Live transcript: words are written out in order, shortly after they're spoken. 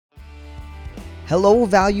Hello,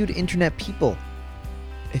 valued internet people.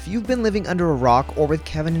 If you've been living under a rock or with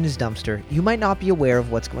Kevin in his dumpster, you might not be aware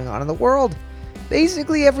of what's going on in the world.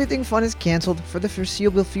 Basically, everything fun is cancelled for the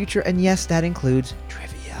foreseeable future, and yes, that includes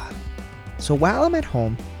trivia. So while I'm at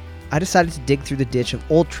home, I decided to dig through the ditch of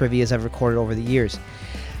old trivias I've recorded over the years.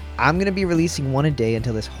 I'm going to be releasing one a day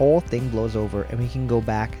until this whole thing blows over and we can go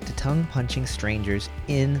back to tongue-punching strangers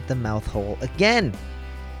in the mouth hole again.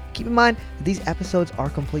 Keep in mind that these episodes are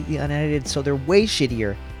completely unedited, so they're way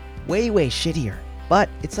shittier. Way shittier. But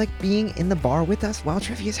it's like being in the bar with us while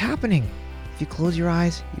trivia is happening. If you close your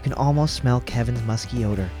eyes, you can almost smell Kevin's musky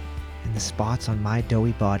odor and the spots on my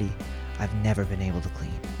doughy body I've never been able to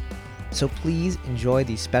clean. So please enjoy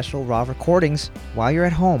these special raw recordings while you're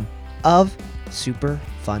at home of Super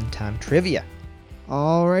Fun Time Trivia.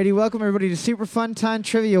 Alrighty, welcome everybody to Super Fun Time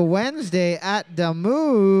Trivia Wednesday at the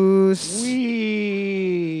Moose.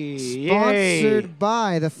 Sponsored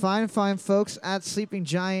by the fine folks at Sleeping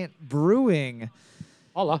Giant Brewing.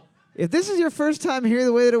 Hola. If this is your first time here,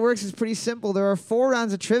 the way that it works is pretty simple. There are 4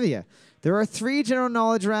 rounds of trivia. There are 3 general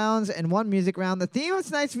knowledge rounds and 1 music round. The theme of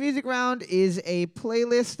tonight's music round is a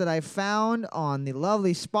playlist that I found on the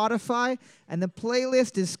lovely Spotify, and the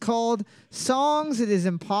playlist is called Songs It Is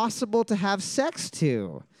Impossible to Have Sex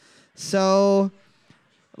To. So,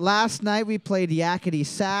 last night we played Yakety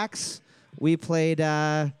Sax. We played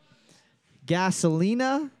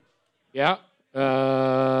Gasolina. Yeah.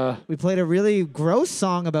 We played a really gross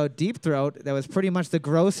song about Deep Throat that was pretty much the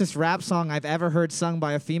grossest rap song I've ever heard sung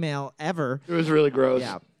by a female ever. It was really gross.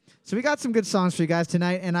 Yeah. So we got some good songs for you guys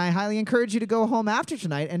tonight, and I highly encourage you to go home after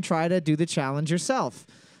tonight and try to do the challenge yourself.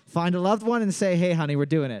 Find a loved one and say, hey, honey, we're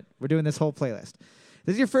doing it. We're doing this whole playlist. If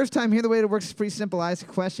this is your first time here, the way it works is pretty simple. I ask a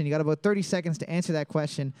question. You got about 30 seconds to answer that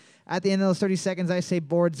question. At the end of those 30 seconds, I say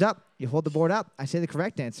boards up. You hold the board up. I say the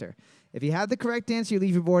correct answer. If you have the correct answer, you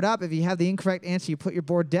leave your board up. If you have the incorrect answer, you put your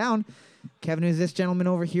board down. Kevin, who's this gentleman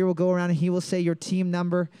over here, will go around and he will say your team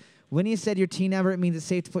number. When he said your team number, it means it's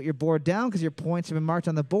safe to put your board down because your points have been marked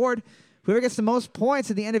on the board. Whoever gets the most points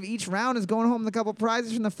at the end of each round is going home with a couple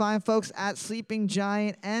prizes from the fine folks at Sleeping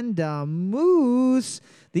Giant and Moose.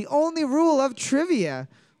 The only rule of trivia,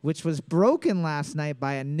 which was broken last night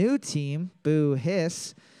by a new team, boo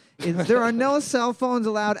hiss, is there are no cell phones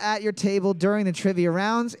allowed at your table during the trivia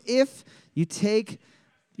rounds. If you take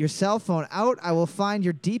your cell phone out, I will find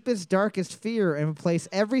your deepest, darkest fear and replace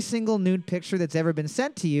every single nude picture that's ever been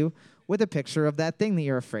sent to you with a picture of that thing that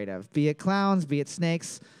you're afraid of. Be it clowns, be it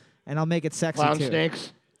snakes, and I'll make it sexy Clown too.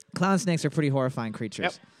 snakes. Clown snakes are pretty horrifying creatures.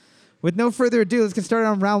 Yep. With no further ado, let's get started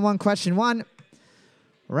on round 1, question 1.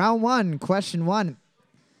 Round 1, question 1.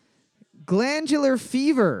 Glandular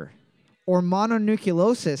fever or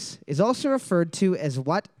mononucleosis is also referred to as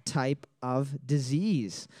what type of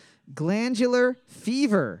disease? Glandular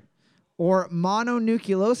fever or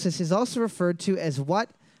mononucleosis is also referred to as what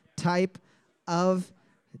type of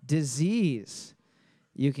disease?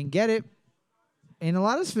 You can get it in a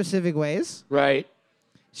lot of specific ways. Right.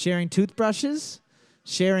 Sharing toothbrushes,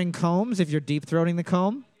 sharing combs if you're deep-throating the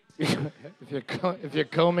comb. if you're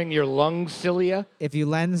combing your lung cilia. If you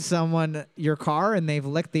lend someone your car and they've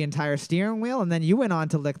licked the entire steering wheel and then you went on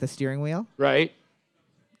to lick the steering wheel. Right.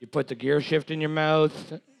 You put the gear shift in your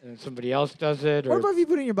mouth and somebody else does it. What Or about if you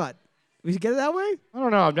put it in your butt? We should get it that way? I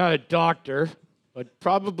don't know. I'm not a doctor, but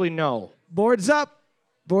probably no. Boards up.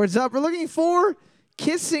 Boards up. We're looking for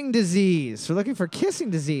kissing disease. We're looking for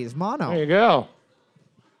kissing disease. Mono. There you go.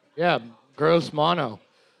 Yeah. Gross mono.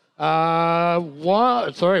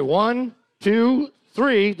 1, 2,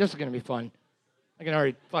 3. This is going to be fun. I can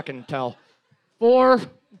already fucking tell. 4.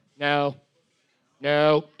 No.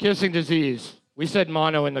 Kissing disease. We said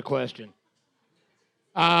mono in the question.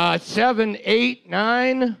 7, 8,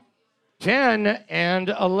 9, 10, and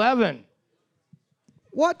 11.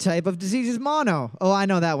 What type of disease is mono? Oh, I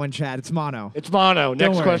know that one, Chad. It's mono. It's mono.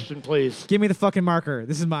 Next worry. question, please. Give me the fucking marker.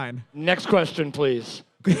 This is mine. Next question, please.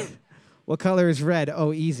 What color is red?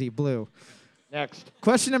 Oh, easy. Blue. Next.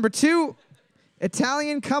 Question number 2.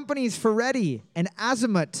 Italian companies Ferretti and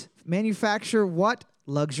Azimut manufacture what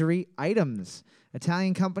luxury items?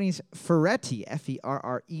 Italian companies Ferretti,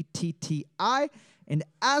 F-E-R-R-E-T-T-I, and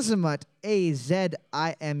Azimut,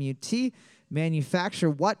 A-Z-I-M-U-T, manufacture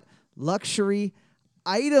what luxury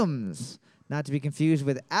items? Not to be confused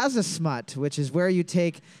with Azismut, which is where you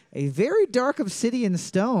take a very dark obsidian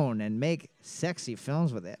stone and make sexy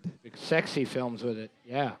films with it. Big sexy films with it.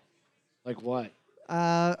 Yeah. Like what?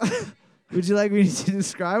 Would you like me to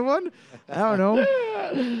describe one? I don't know.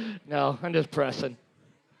 No, I'm just pressing.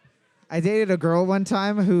 I dated a girl one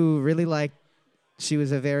time who really she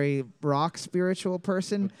was a very rock spiritual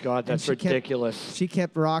person. God, that's ridiculous. She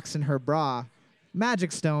kept rocks in her bra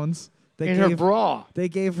Magic stones. In her bra. They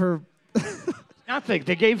gave her. Nothing.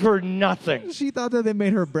 They gave her nothing. She thought that they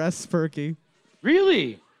made her breasts perky.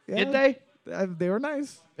 Really? Yeah. Did they? They were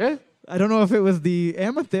nice. Yeah. I don't know if it was the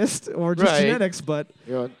amethyst or just Right. genetics, but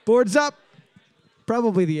Yeah. boards up.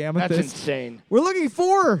 Probably the That's amethyst. insane. We're looking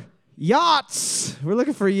for yachts. We're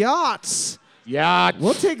looking for yachts. Yachts.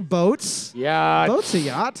 We'll take boats. Yachts. Boat's a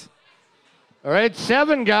yacht. All right,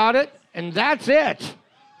 7 got it, and that's it.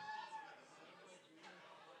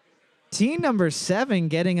 Team number 7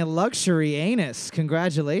 getting a luxury anus.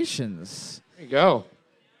 Congratulations. There you go.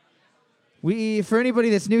 For anybody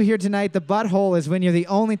that's new here tonight, the butthole is when you're the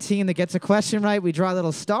only team that gets a question right. We draw a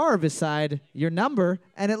little star beside your number,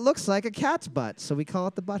 and it looks like a cat's butt, so we call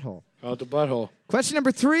it the butthole. Call it the butthole. Question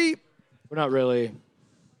number 3. We're not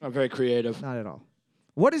very creative. Not at all.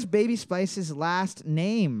 What is Baby Spice's last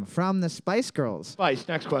name from the Spice Girls? Spice,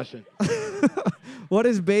 next question. What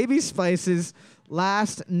is Baby Spice's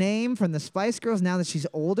last name from the Spice Girls now that she's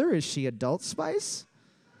older? Is she Adult Spice?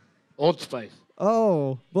 Old Spice.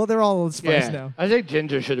 Oh, well, they're all Old Spice Yeah, now. I think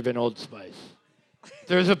Ginger should have been Old Spice. If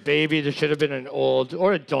there's a baby, there should have been an old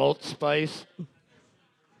or adult Spice.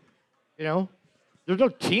 You know? There's no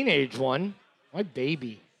teenage one. Why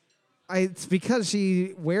baby? It's because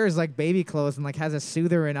she wears like baby clothes and like has a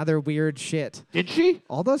soother and other weird shit. Did she?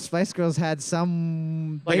 All those Spice Girls had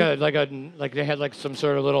some Like they had like some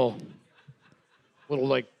sort of little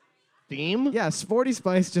like theme? yeah, Sporty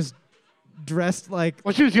Spice just dressed like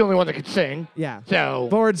Well, she was the only one that could sing. yeah. So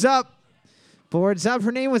Boards up. Boards up.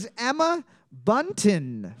 Her name was Emma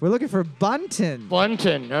Bunton. We're looking for Bunton.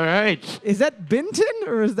 Bunton, all right. Is that Binton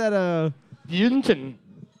or is that a Bunton.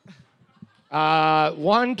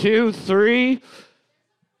 1, 2, 3.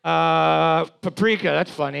 Paprika,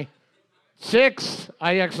 that's funny. 6,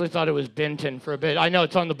 I actually thought it was Benton for a bit. I know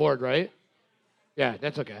it's on the board, right? Yeah,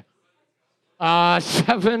 that's okay.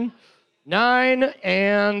 7, 9,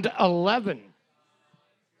 and 11.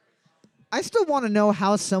 I still want to know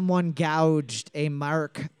how someone gouged a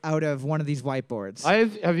mark out of one of these whiteboards.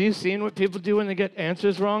 Have you seen what people do when they get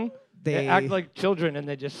answers wrong? They They- act like children and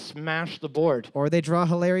they just smash the board. Or they draw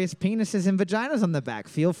hilarious penises and vaginas on the back.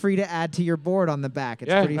 Feel free to add to your board on the back. It's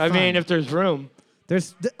Yeah, pretty I fun. mean, if there's room.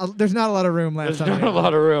 there's not a lot of room left There's on not here. a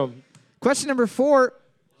lot of room. Question number 4.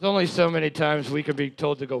 There's only so many times we can be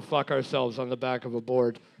told to go fuck ourselves on the back of a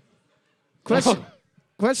board.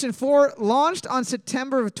 Question 4. Launched on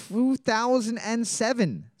September of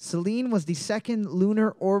 2007. Selene was the second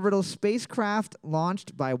lunar orbital spacecraft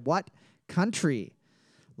launched by what country?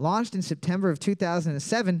 Launched in September of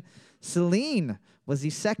 2007, Selene was the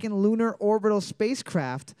second lunar orbital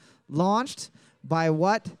spacecraft launched by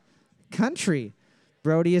what country?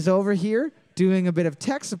 Brody is over here doing a bit of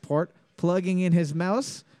tech support, plugging in his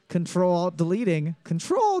mouse, control deleting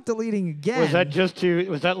again.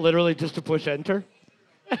 Was that literally just to push enter?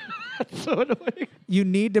 That's so annoying. You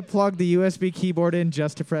need to plug the USB keyboard in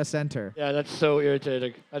just to press enter. Yeah, that's so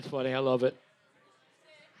irritating. That's funny. I love it.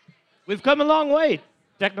 We've come a long way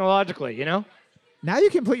technologically, you know? Now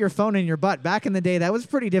you can put your phone in your butt. Back in the day, that was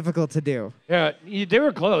pretty difficult to do. Yeah, they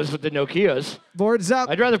were close with the Nokias. Boards up.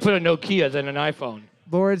 I'd rather put a Nokia than an iPhone.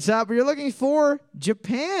 Boards up. You're looking for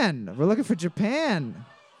Japan. We're looking for Japan.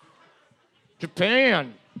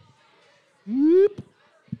 Japan. Whoop.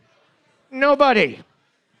 Nobody.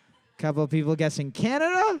 Couple of people guessing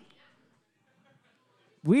Canada.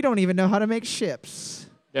 We don't even know how to make ships.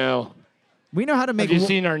 No. We know how to make. Have you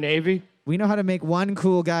seen our Navy? We know how to make one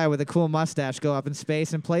cool guy with a cool mustache go up in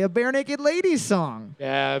space and play a bare naked ladies song.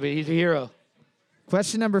 Yeah, but he's a hero.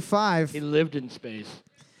 Question number 5. He lived in space.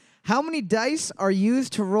 How many dice are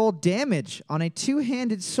used to roll damage on a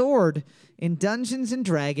two-handed sword in Dungeons &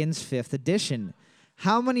 Dragons 5th edition?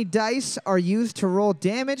 How many dice are used to roll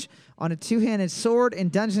damage on a two-handed sword in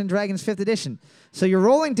Dungeons & Dragons 5th edition? So you're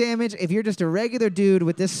rolling damage. If you're just a regular dude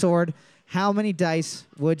with this sword, how many dice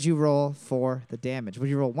would you roll for the damage? Would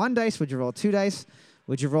you roll 1 dice? Would you roll 2 dice?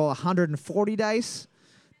 Would you roll 140 dice?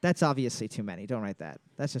 That's obviously too many. Don't write that.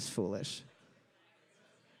 That's just foolish.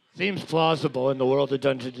 Seems plausible in the world of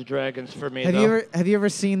Dungeons and Dragons for me, Have though. you ever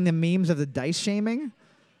seen the memes of the dice shaming?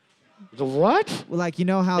 The what? Well, like, you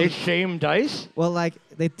know how They shame dice? well, like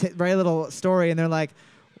they write a little story and they're like,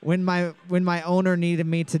 when my owner needed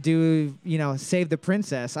me to do, save the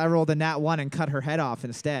princess, I rolled a nat 1 and cut her head off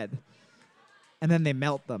instead. And then they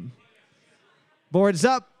melt them. Boards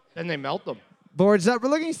up. Then they melt them. Boards up. We're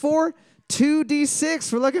looking for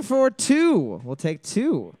 2d6. We're looking for 2. We'll take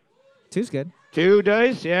 2. 2's good. 2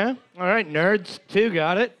 dice, yeah. All right, nerds. 2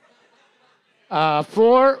 got it.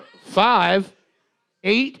 4, 5,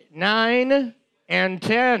 8, 9, and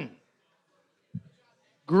 10.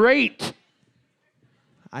 Great.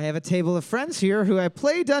 I have a table of friends here who I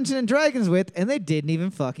play Dungeons and Dragons with, and they didn't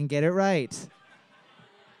even fucking get it right.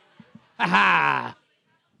 Ha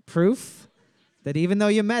Proof that even though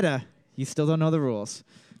you meta, you still don't know the rules.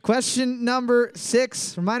 Question number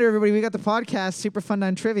 6. Reminder, everybody, we got the podcast, Super Fun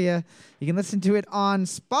 9 Trivia. You can listen to it on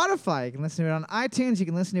Spotify. You can listen to it on iTunes. You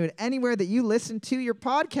can listen to it anywhere that you listen to your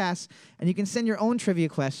podcasts. And you can send your own trivia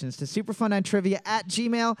questions to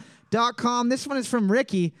superfun9trivia@gmail.com. This one is from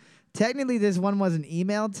Ricky. Technically, this one wasn't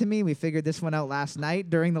emailed to me. We figured this one out last night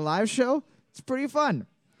during the live show. It's pretty fun.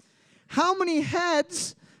 How many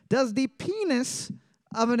heads does the penis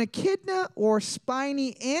of an echidna or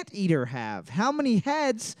spiny anteater have? How many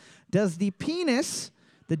heads does the penis,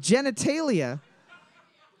 the genitalia,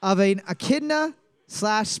 of an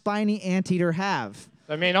echidna/spiny anteater have?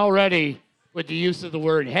 I mean, already with the use of the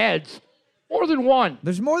word heads, more than one.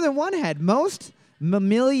 There's more than one head. Most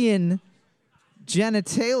mammalian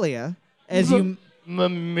genitalia,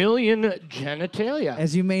 Mammalian genitalia.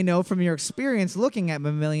 as you may know from your experience looking at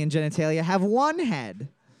mammalian genitalia, have one head.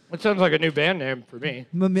 That sounds like a new band name for me.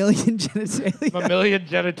 Mammalian genitalia. Mammalian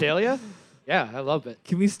genitalia? Yeah, I love it.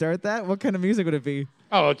 Can we start that? What kind of music would it be?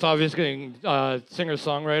 Oh, it's obviously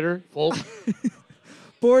singer-songwriter, folk.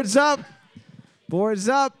 Boards up. Boards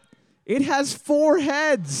up. It has 4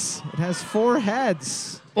 heads. It has 4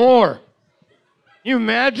 heads. 4. You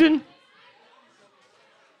imagine?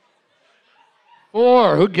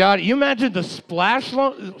 4. Who got it? You imagine the splash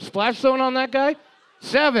zone on that guy?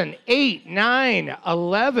 7, 8, 9,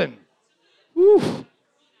 11. Whew.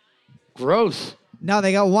 Gross. Now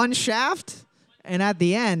they got one shaft, and at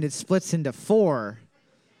the end it splits into 4.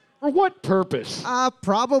 For what purpose?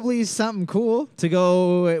 Probably something cool to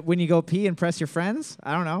go when you go pee and press your friends.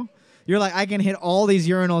 I don't know. You're like, I can hit all these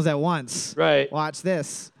urinals at once. Right. Watch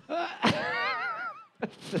this.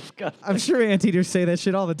 That's disgusting. I'm sure anteaters say that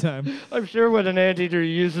shit all the time. I'm sure when an anteater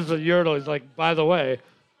uses a urinal, he's like, by the way,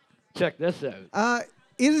 check this out.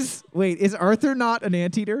 Is Arthur not an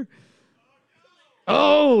anteater?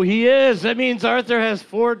 Oh, he is. That means Arthur has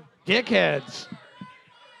 4 dickheads.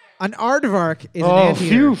 An aardvark is an Oh,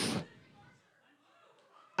 anteater. phew.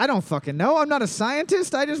 I don't fucking know. I'm not a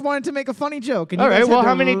scientist. I just wanted to make a funny joke. And All you guys right, had well, to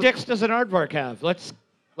how many dicks does an aardvark have? Let's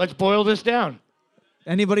boil this down.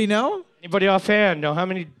 Anybody know? Anybody offhand know how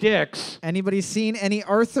many dicks? Anybody seen any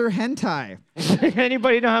Arthur hentai?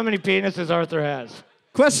 Anybody know how many penises Arthur has?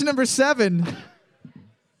 Question number 7.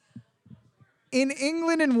 In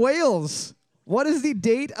England and Wales, what is the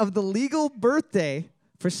date of the legal birthday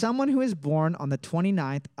for someone who is born on the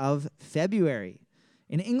 29th of February?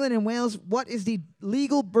 In England and Wales, what is the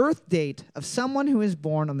legal birth date of someone who is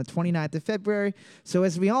born on the 29th of February? So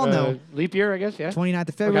as we all know, Leap year, I guess, yeah. 29th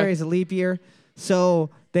of February Okay. is a leap year. So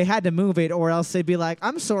they had to move it, or else they'd be like,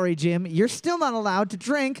 I'm sorry, Jim, you're still not allowed to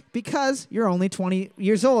drink because you're only 20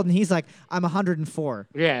 years old. And he's like, I'm 104.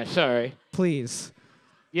 Yeah, sorry. Please.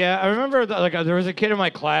 Yeah, I remember there was a kid in my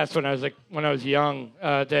class when I was young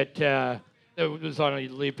that was on a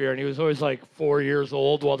leap year, and he was always like 4 years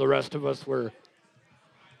old while the rest of us were.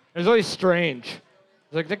 It was always strange. I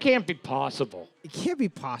was like, that can't be possible. It can't be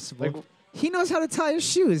possible. Like, He knows how to tie his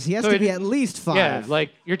shoes. He has So to it- be at least 5. Yeah, like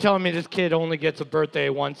you're telling me this kid only gets a birthday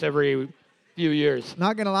once every few years.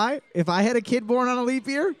 Not gonna lie, if I had a kid born on a leap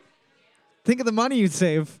year, think of the money you'd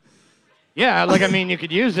save. Yeah, like I mean, you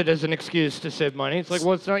could use it as an excuse to save money. It's like,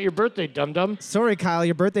 well, it's not your birthday, dum-dum. Sorry, Kyle,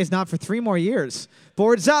 your birthday's not for 3 more years.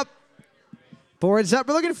 Boards up. Boards up.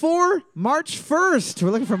 We're looking for March 1st.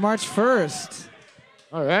 We're looking for March 1st.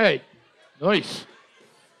 All right, nice.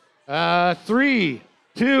 3,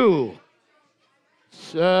 2,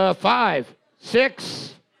 5,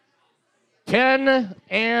 6, 10,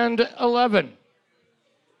 and 11.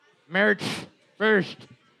 March 1st.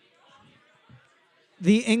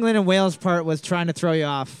 The England and Wales part was trying to throw you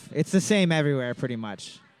off. It's the same everywhere, pretty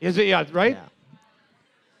much. Is it? Yeah, right? Yeah.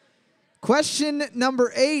 Question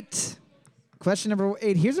number 8. Question number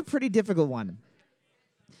 8. Here's a pretty difficult one.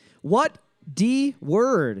 What D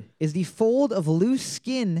word is the fold of loose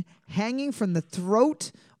skin hanging from the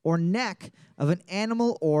throat or neck of an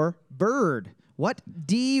animal or bird? What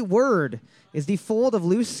D word is the fold of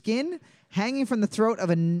loose skin hanging from the throat of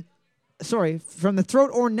from the throat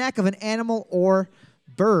or neck of an animal or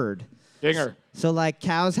bird? Dinger. So like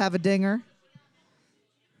cows have a dinger.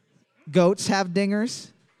 Goats have dingers.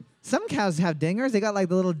 Some cows have dingers. They got like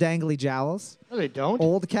the little dangly jowls. No, they don't.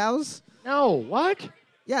 Old cows. No, what?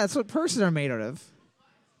 Yeah, that's what purses are made out of.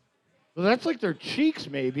 Well, that's like their cheeks,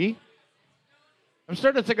 maybe. I'm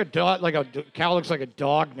starting to think a dog, like a cow looks like a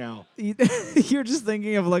dog now. You're just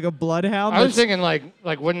thinking of like a bloodhound. I was that's- thinking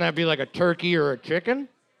like wouldn't that be like a turkey or a chicken?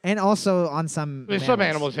 And also on some I mean, some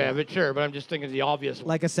animals have it, sure, but I'm just thinking the obvious one.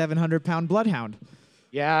 Like a 700-pound bloodhound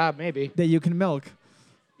Yeah, maybe. that you can milk.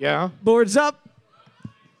 Yeah. Boards up.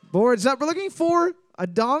 Boards up. We're looking for a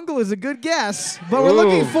dongle is a good guess, but we're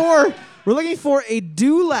looking for a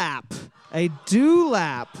dewlap. A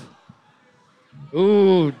dewlap.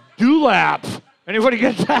 Ooh, dewlap. Anybody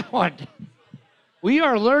get that one? We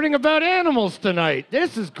are learning about animals tonight.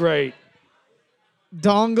 This is great.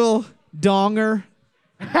 Dongle, donger.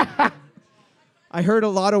 I heard a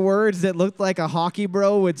lot of words that looked like a hockey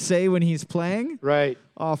bro would say when he's playing. Right.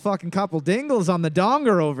 Oh, fucking couple dingles on the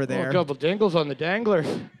donger over there. A couple dingles on the dangler.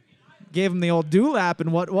 Gave him the old dewlap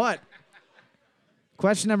and what?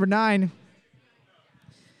 Question number 9.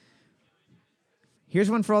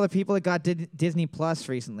 Here's one for all the people that got Disney Plus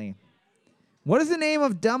recently. What is the name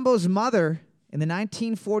of Dumbo's mother in the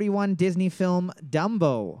 1941 Disney film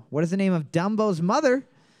Dumbo? What is the name of Dumbo's mother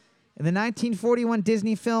in the 1941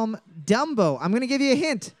 Disney film Dumbo? I'm going to give you a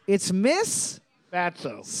hint. It's Miss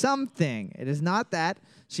Fatso. something. It is not that.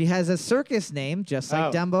 She has a circus name, just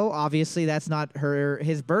like Dumbo. Obviously, that's not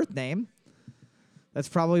his birth name. That's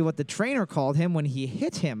probably what the trainer called him when he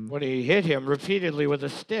hit him. When he hit him repeatedly with a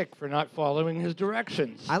stick for not following his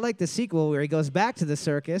directions. I like the sequel where he goes back to the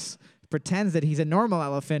circus, pretends that he's a normal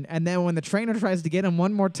elephant, and then when the trainer tries to get him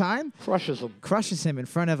one more time, crushes him in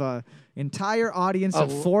front of an entire audience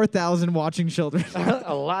of 4,000 watching children.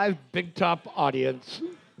 A live big top audience.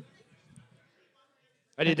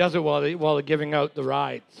 And he does it while they're giving out the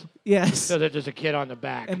rides. Yes. So that there's a kid on the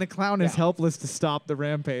back. And the clown is helpless to stop the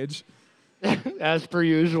rampage. As per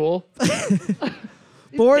usual.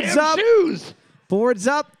 Boards up. Shoes. Boards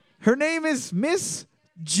up. Her name is Miss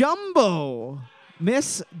Jumbo.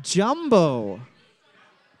 Miss Jumbo. All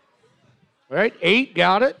right, 8,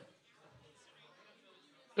 got it.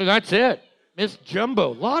 And that's it. Miss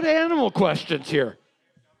Jumbo. A lot of animal questions here.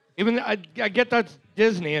 Even I get that's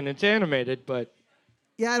Disney and it's animated, but...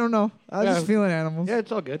 Yeah, I don't know. I was just feeling animals. Yeah,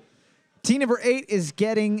 it's all good. Team number 8 is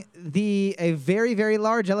getting a very, very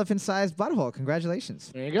large elephant-sized butthole.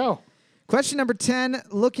 Congratulations. There you go. Question number 10,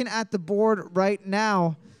 looking at the board right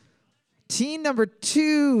now. Team number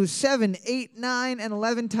 2, 7, 8, 9, and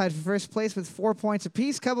 11 tied for first place with 4 points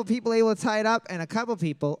apiece. Couple people able to tie it up, and a couple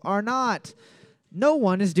people are not. No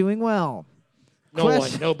one is doing well.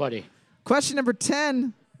 Nobody. Question number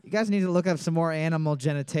 10. You guys need to look up some more animal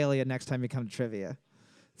genitalia next time you come to trivia.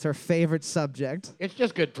 It's our favorite subject. It's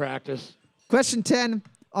just good practice. Question 10.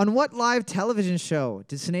 On what live television show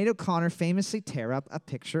did Sinead O'Connor famously tear up a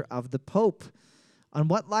picture of the Pope? On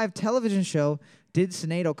what live television show did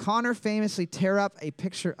Sinead O'Connor famously tear up a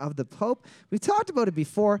picture of the Pope? We've talked about it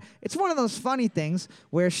before. It's one of those funny things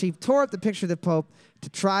where she tore up the picture of the Pope to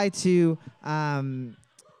try to...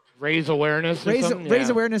 raise awareness raise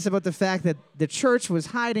awareness about the fact that the church was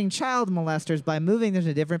hiding child molesters by moving them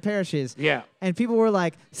to different parishes. Yeah. And people were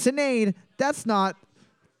like, Sinead, that's not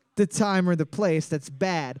the time or the place. That's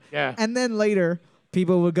bad. Yeah. And then later,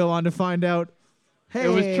 people would go on to find out, hey. It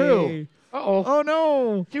was true. Uh-oh. Oh,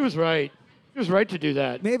 no. She was right. She was right to do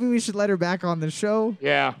that. Maybe we should let her back on the show.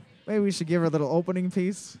 Yeah. Maybe we should give her a little opening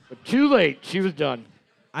piece. But too late. She was done.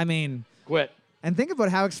 I mean. Quit. And think about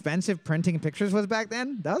how expensive printing pictures was back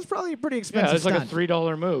then. That was probably a pretty expensive Yeah, it was like stunt. a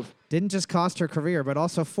 $3 move. Didn't just cost her career, but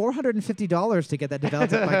also $450 to get that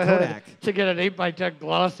developed by Kodak. To get an 8x10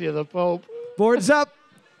 glossy of the Pope. Boards up.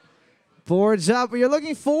 Boards up. You're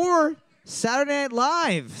looking for Saturday Night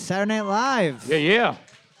Live. Saturday Night Live. Yeah.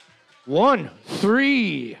 1,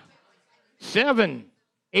 3, 7,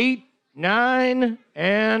 8, 9,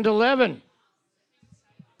 and 11.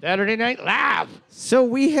 Saturday Night Live. So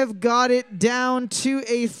we have got it down to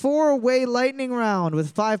a 4-way lightning round with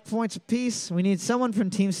 5 points apiece. We need someone from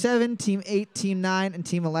Team 7, Team 8, Team 9, and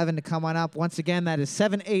Team 11 to come on up. Once again, that is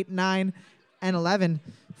 7, 8, 9, and 11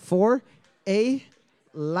 for a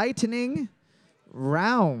lightning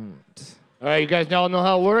round. All right, you guys all know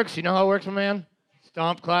how it works? You know how it works, my man?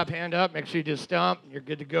 Stomp, clap, hand up. Make sure you just stomp. You're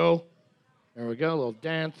good to go. There we go. A little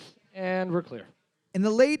dance, and we're clear. In the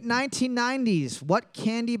late 1990s, what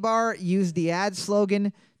candy bar used the ad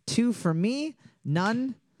slogan, 2 for me,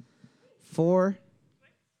 none for...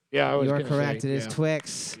 Yeah, I was You are gonna correct. say, It is yeah.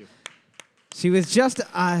 Twix. She was just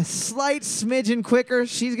a slight smidgen quicker.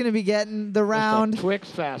 She's going to be getting the Just a round. Twix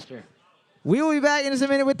faster. We will be back in just a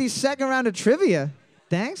minute with the second round of trivia.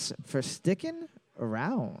 Thanks for sticking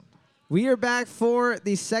around. We are back for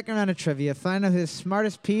the second round of trivia. Find out who the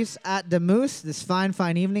smartest piece at the Moose this fine,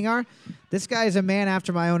 fine evening are. This guy is a man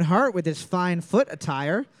after my own heart with his fine foot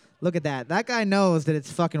attire. Look at that. That guy knows that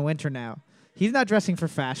it's fucking winter now. He's not dressing for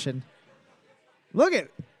fashion. Look at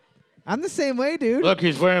I'm the same way, dude. Look,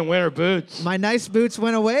 he's wearing winter boots. My nice boots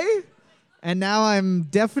went away, and now I'm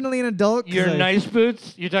definitely an adult. 'cause Your I- nice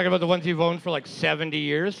boots? You talking about the ones you've owned for like 70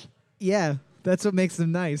 years? Yeah, that's what makes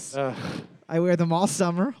them nice. Ugh, I wear them all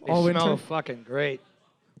summer, they all smell winter. fucking great.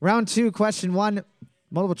 Round 2, question 1,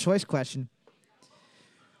 multiple choice question.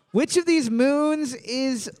 Which of these moons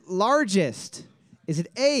is largest? Is it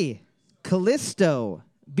A, Callisto,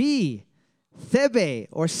 B, Thebe,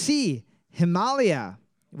 or C, Himalaya?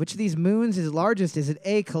 Which of these moons is largest? Is it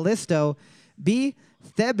A, Callisto, B,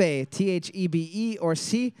 Thebe, Thebe, or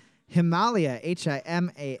C, Himalaya,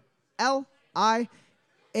 Himalaya?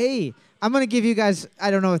 I'm going to give you guys,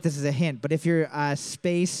 I don't know if this is a hint, but if you're a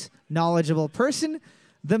space knowledgeable person,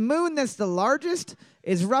 the moon that's the largest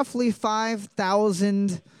is roughly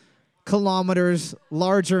 5,000 kilometers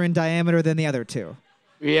larger in diameter than the other two.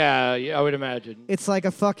 Yeah, I would imagine. It's like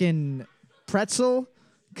a fucking pretzel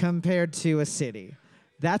compared to a city.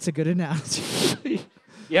 That's a good analogy.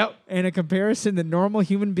 Yep. And a comparison that normal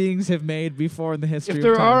human beings have made before in the history If of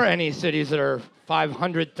there time. are any cities that are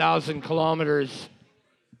 500,000 kilometers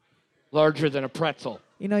larger than a pretzel,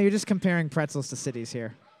 You know, you're just comparing pretzels to cities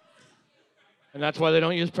here. and that's why they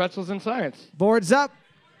don't use pretzels in science. Boards up.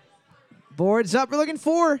 Boards up. We're looking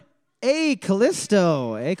for A,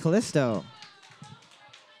 Callisto. A, Callisto.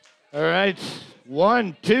 All right.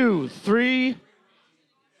 1, 2, 3.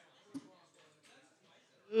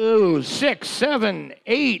 Ooh, 6, 7,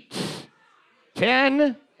 8,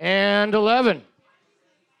 10, and 11.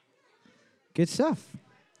 Good stuff.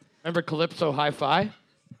 Remember Calypso Hi-Fi?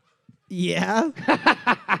 Yeah.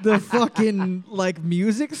 The fucking, like,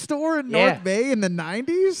 music store in Yeah. North Bay in the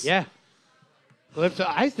 90s? Yeah. Calypso.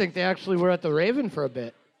 I think they actually were at the Raven for a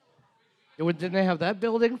bit. Didn't they have that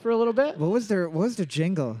building for a little bit? What was their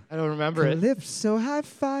jingle? I don't remember it. Calypso High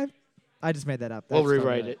Five. I just made that up. We'll That's totally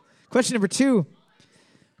rewrite right. it. Question number 2.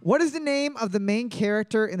 What is the name of the main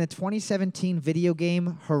character in the 2017 video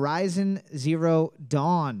game Horizon Zero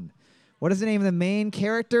Dawn? What is the name of the main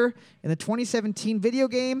character in the 2017 video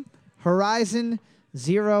game Horizon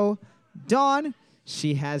Zero Dawn?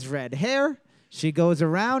 She has red hair. She goes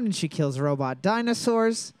around and she kills robot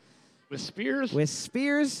dinosaurs With spears? with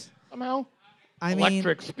spears. Somehow? I mean,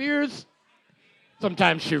 Electric spears?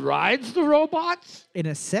 Sometimes she rides the robots? in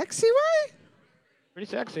a sexy way? Pretty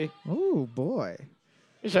sexy. Oh, boy.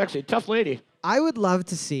 Pretty sexy. Tough lady. I would love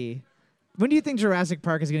to see. When do you think Jurassic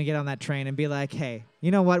Park is going to get on that train and be like, hey, you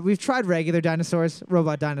know what? We've tried regular dinosaurs.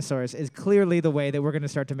 Robot dinosaurs is clearly the way that we're going to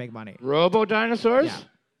start to make money. Robo dinosaurs? Yeah.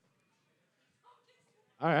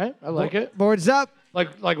 All right. I like it. Boards up.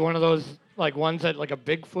 Like one of those, like ones that, like a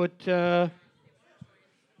Bigfoot.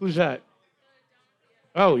 Who's that?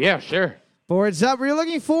 Oh, yeah, sure. Boards up. We're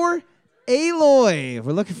looking for Aloy.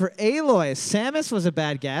 We're looking for Aloy. Samus was a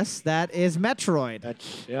bad guess. That is Metroid.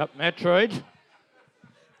 That's, yep, Metroid.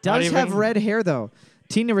 Does not have even- red hair, though.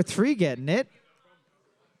 Team number 3 getting it,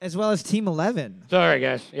 as well as Team 11. Sorry,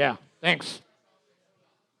 guys. Yeah, thanks.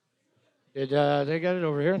 Did they got it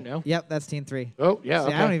over here? No. Yep, that's Team 3. Oh, yeah. See,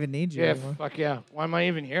 Okay. I don't even need you Yeah, anymore. fuck yeah. Why am I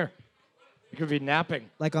even here? I could be napping.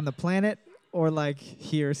 Like on the planet or like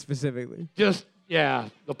here specifically. Just, yeah,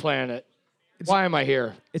 the planet. Why am I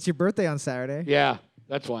here? It's your birthday on Saturday. Yeah,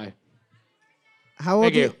 that's why. How old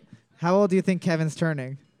Thank do you. How old do you think Kevin's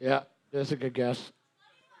turning? Yeah, that's a good guess.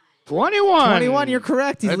 21. 21, you're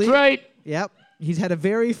correct. That's right. Yep. He's had a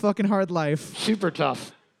very fucking hard life. Super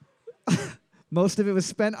tough. Most of it was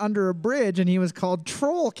spent under a bridge, and he was called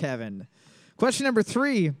Troll Kevin. Question number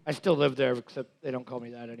 3. I still live there, except they don't call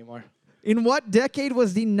me that anymore. In what decade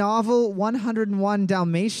was the novel 101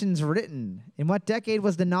 Dalmatians written? In what decade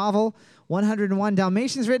was the novel 101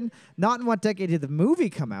 Dalmatians written? Not in what decade did the movie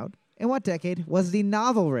come out. In what decade was the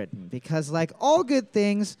novel written? Because like all good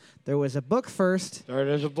things, there was a book first.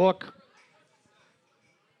 Started as a book.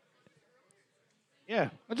 Yeah,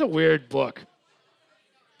 that's a weird book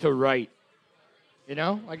to write. You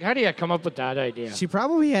know? Like, how do you come up with that idea? She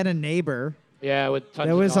probably had a neighbor Yeah, with tons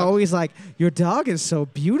that of was dogs. always like, your dog is so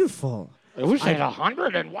beautiful. I wish I had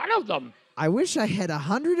 101 of them. I wish I had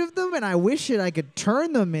 100 of them, and I wish that I could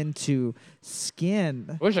turn them into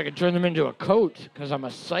skin. I wish I could turn them into a coat because I'm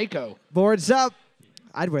a psycho. Boards up.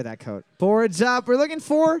 I'd wear that coat. Boards up. We're looking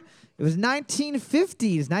for, it was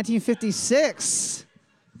 1950s, 1956.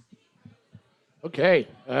 Okay.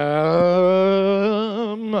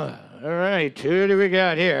 All right. Who do we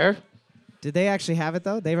got here? Did they actually have it,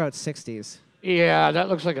 though? They wrote 60s. Yeah, that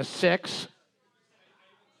looks like a 6.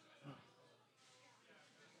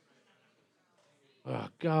 Oh,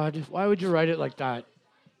 God. Why would you write it like that?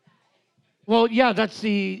 Well, yeah, that's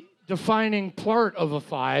the defining part of a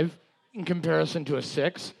 5 in comparison to a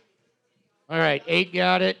 6. All right, 8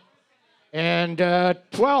 got it. And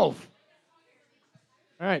 12.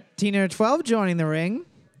 All right. Tina 12 joining the ring.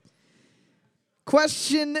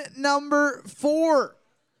 Question number 4.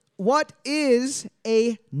 What is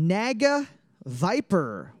a Naga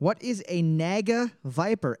Viper? What is a Naga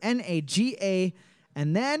Viper? Naga.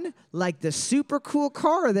 And then, like the super cool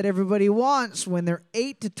car that everybody wants when they're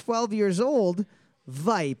 8 to 12 years old,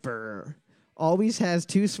 Viper. Always has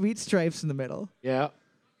 2 sweet stripes in the middle. Yeah.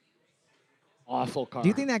 Awful car. Do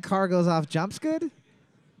you think that car goes off jumps good?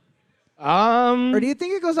 Um, Or do you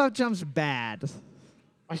think it goes off jumps bad?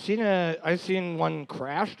 I've seen one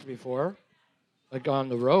crashed before, like on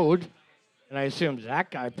the road, and I assumed that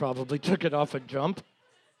guy probably took it off a jump.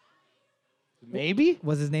 Maybe?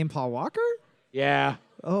 Was his name Paul Walker? Yeah.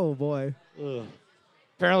 Oh boy. Ugh.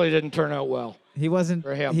 Apparently it didn't turn out well. He wasn't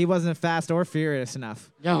For him. he wasn't fast or furious enough.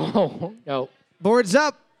 No, no. Boards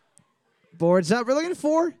up. Boards up. We're looking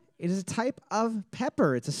for. It is a type of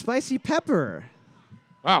pepper. It's a spicy pepper.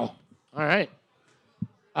 Wow. All right.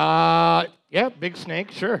 Yeah, big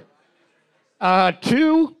snake, sure.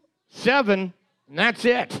 2, 7, and that's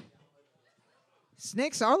it.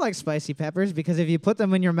 Snakes are like spicy peppers because if you put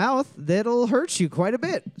them in your mouth, that'll hurt you quite a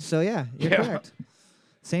bit. So yeah, you're Yeah. correct.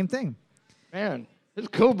 Same thing. Man, this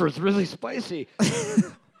cobra's really spicy.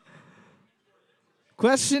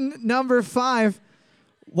 Question number 5.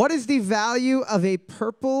 What is the value of a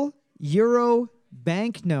purple euro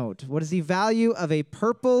banknote? What is the value of a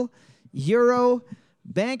purple euro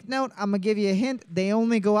banknote? I'm going to give you a hint. They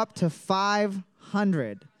only go up to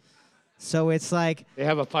 500. So it's like, They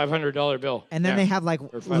have a $500 bill. and then Yeah. they have like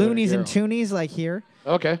Or 500 loonies euro. and toonies like here.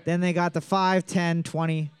 Okay. Then they got the 5, 10,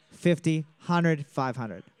 20, 50, 100,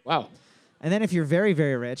 500. Wow. And then if you're very,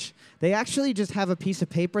 very rich, they actually just have a piece of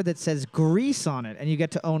paper that says Greece on it, and you get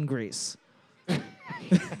to own Greece.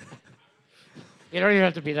 You don't even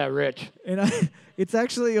have to be that rich. And it's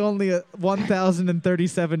actually only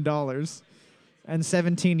 $1,037 and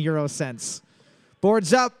 17 euro cents.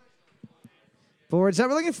 Boards up. Boards up.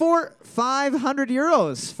 We're looking for 500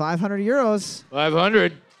 euros. 500 euros.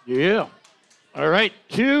 500. Yeah. All right.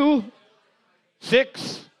 2,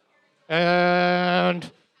 6,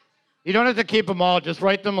 and you don't have to keep them all. Just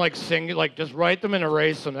write them like just write them and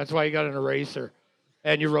erase them. That's why you got an eraser.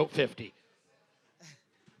 And you wrote 50.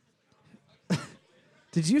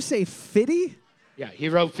 Did you say 50? Yeah, he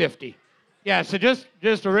wrote 50. Yeah, so just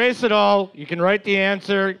erase it all. You can write the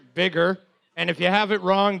answer bigger. And if you have it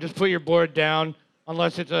wrong, just put your board down.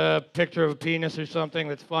 Unless it's a picture of a penis or something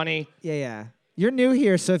that's funny. Yeah, yeah. You're new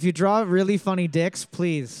here, so if you draw really funny dicks,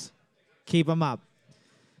 please keep them up.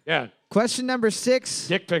 Yeah, Question number 6.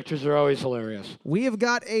 dick pictures are always hilarious. We have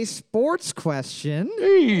got a sports question.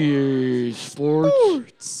 Hey,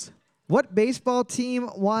 sports. What baseball team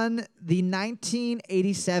won the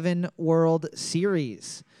 1987 World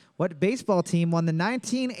Series? What baseball team won the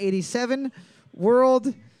 1987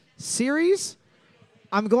 World Series?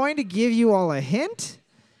 I'm going to give you all a hint.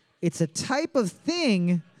 It's a type of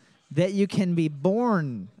thing that you can be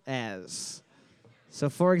born as. So,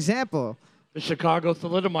 for example, The Chicago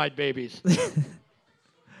thalidomide babies.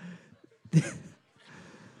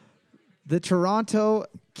 the Toronto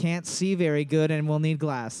can't see very good and will need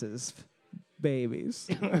glasses. Babies.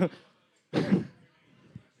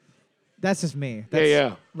 That's just me. That's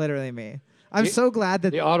yeah. literally me. I'm The- so glad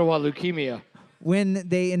that The Ottawa leukemia. when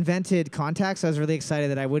they invented contacts, I was really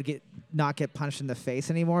excited that I would not get punched in the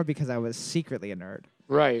face anymore because I was secretly a nerd.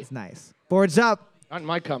 Right. It's nice. Boards up. Not in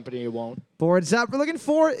my company, it won't. Boards up. We're looking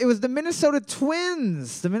for it was the Minnesota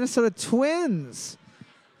Twins. The Minnesota Twins.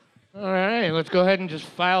 All right, let's go ahead and just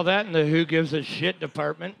file that in the who gives a shit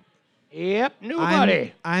department. Yep,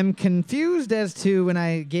 nobody. I'm confused as to when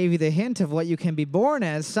I gave you the hint of what you can be born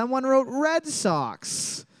as. Someone wrote Red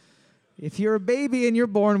Sox. If you're a baby and you're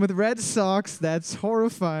born with Red Sox, that's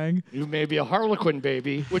horrifying. You may be a Harlequin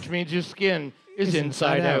baby, which means your skin is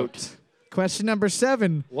inside out. Question number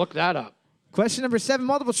 7. Look that up. Question number 7,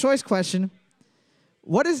 multiple choice question.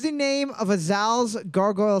 What is the name of Azal's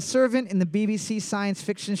gargoyle servant in the BBC science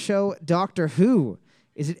fiction show Doctor Who?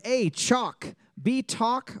 Is it A, Chalk, B,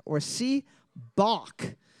 Talk, or C, Bach?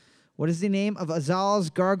 What is the name of Azal's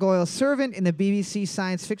gargoyle servant in the BBC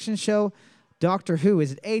science fiction show Doctor Who?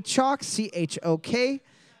 Is it A, Chalk, C-H-O-K,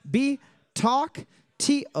 B, Talk,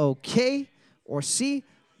 T-O-K, or C,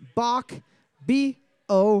 Bach,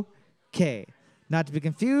 B-O-K? Not to be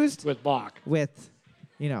confused With Bach. with,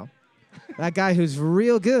 that guy who's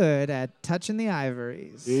real good at touching the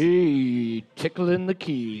ivories. Hey, tickling the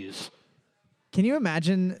keys. Can you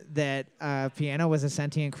imagine that piano was a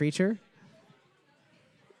sentient creature?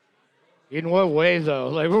 In what way, though?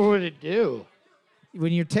 Like, what would it do?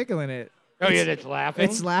 When you're tickling it, Oh, yeah, it's laughing.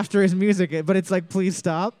 It's laughter is music, but it's like, please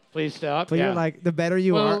stop. Please stop. But yeah. you're like, the better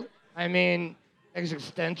you well, are. I mean,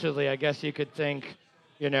 existentially, I guess you could think,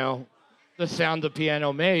 the sound the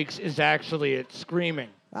piano makes is actually it screaming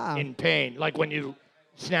in pain. Like when you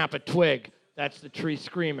snap a twig, that's the tree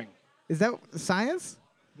screaming. Is that science?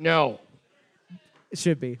 No. It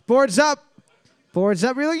should be. Boards up. Boards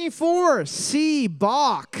up. You're looking for C.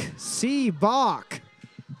 Bach. C. Bach.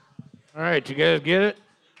 All right, you guys get it?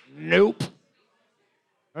 Nope.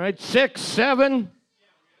 All right, 6, 7,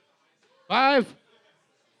 5,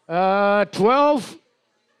 12.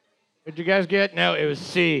 What'd you guys get? No, it was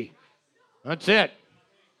C. That's it.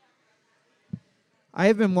 I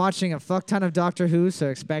have been watching a fuck ton of Doctor Who, so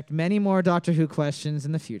expect many more Doctor Who questions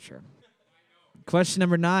in the future. Question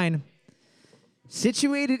number 9.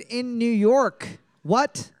 Situated in New York,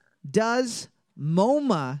 what does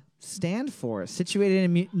MoMA stand for? Situated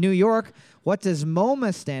in New York, what does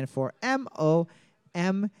MoMA stand for?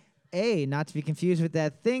 M-O-M-A. Not to be confused with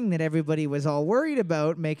that thing that everybody was all worried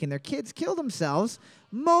about, making their kids kill themselves,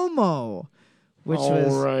 Momo, which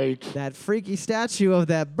was that freaky statue of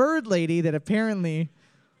that bird lady that apparently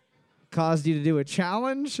caused you to do a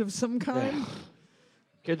challenge of some kind.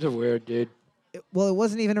 Kids are weird, dude. It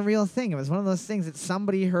wasn't even a real thing. It was one of those things that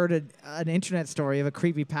somebody heard an internet story of a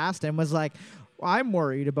creepy past and was like, I'm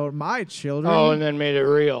worried about my children. Oh, and then made it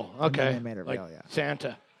real. Okay. And then they made it real, yeah.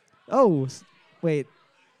 Santa. Oh, wait.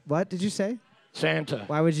 What did you say? Santa.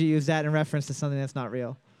 Why would you use that in reference to something that's not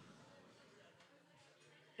real?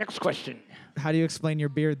 Next question. How do you explain your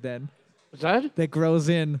beard then? What's that? That grows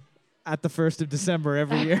in at the 1st of December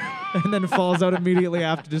every year and then falls out immediately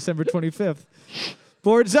after December 25th.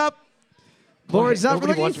 Boards up. Boards up.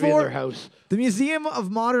 Nobody wants to be in their house. The Museum of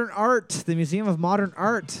Modern Art. The Museum of Modern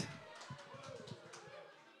Art.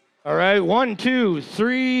 All right, 1, 2,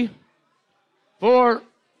 3, 4,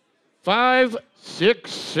 5,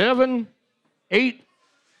 6, 7, 8,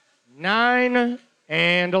 9,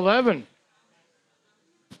 and 11.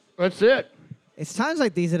 That's it. It's times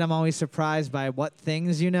like these that I'm always surprised by what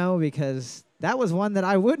things you know, because that was one that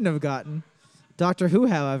I wouldn't have gotten. Doctor Who,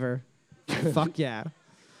 however, fuck yeah.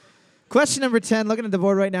 Question number 10, looking at the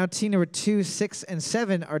board right now, team number 2, 6, and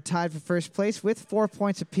 7 are tied for first place with 4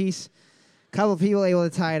 points apiece. Couple people able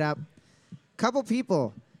to tie it up. Couple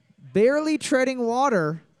people barely treading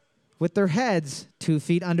water with their heads 2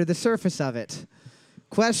 feet under the surface of it.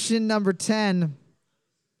 Question number 10.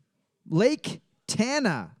 Lake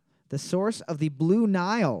Tana, the source of the Blue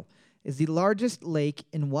Nile, is the largest lake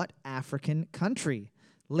in what African country?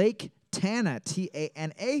 Lake Tana,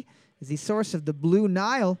 T-A-N-A, is the source of the Blue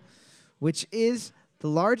Nile, which is the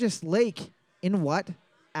largest lake in what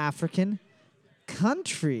African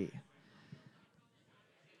country?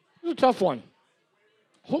 It's a tough one.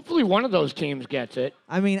 Hopefully one of those teams gets it.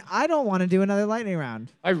 I mean, I don't want to do another lightning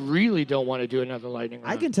round. I really don't want to do another lightning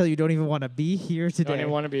round. I can tell you don't even want to be here today. Don't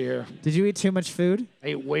even want to be here. Did you eat too much food? I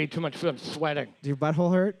ate way too much food. I'm sweating. Did your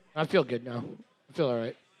butthole hurt? I feel good now. I feel all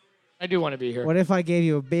right. I do want to be here. What if I gave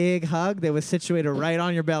you a big hug that was situated right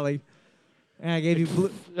on your belly? And I gave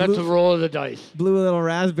you That's a roll of the dice. Blew a little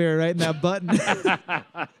raspberry right in that button.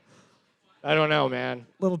 I don't know, man.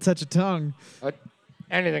 Little touch of tongue.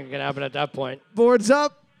 Anything can happen at that point. Boards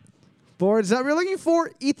up. Boards up. We're looking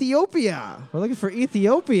for Ethiopia. We're looking for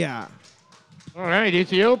Ethiopia. All right,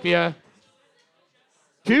 Ethiopia.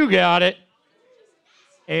 2 got it.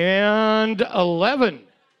 And 11.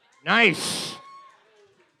 Nice.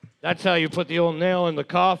 That's how you put the old nail in the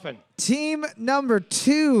coffin. Team number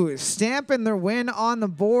 2 stamping their win on the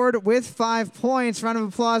board with 5 points. Round of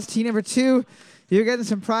applause, team number 2. You're getting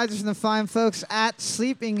some prizes from the fine folks at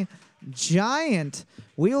Sleeping Giant.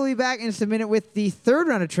 We will be back in just a minute with the 3rd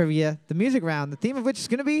round of trivia, the music round, the theme of which is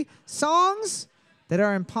going to be songs that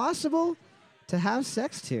are impossible to have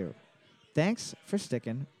sex to. Thanks for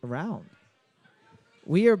sticking around.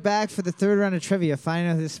 We are back for the 3rd round of trivia,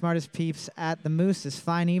 finding out who the smartest peeps at the Moose this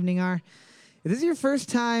fine evening are. If this is your first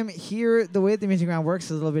time here, the way the music round works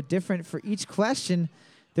is a little bit different. For each question,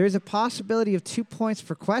 there is a possibility of 2 points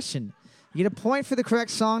per question. You get a point for the correct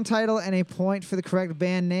song title and a point for the correct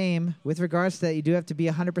band name. With regards to that, you do have to be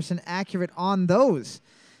 100% accurate on those.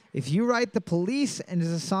 If you write The Police and it's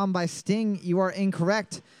a song by Sting, you are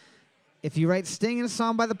incorrect. If you write Sting in a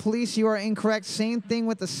song by The Police, you are incorrect. Same thing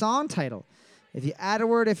with the song title. If you add a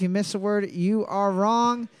word, if you miss a word, you are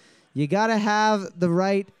wrong. You got to have the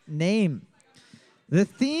right name. The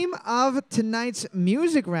theme of tonight's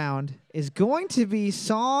music round is going to be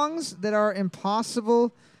songs that are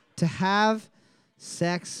impossible to have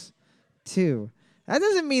sex to. That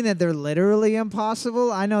doesn't mean that they're literally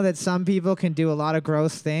impossible. I know that some people can do a lot of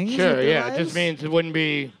gross things. Sure, with their yeah. lives. It just means it wouldn't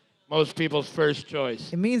be most people's first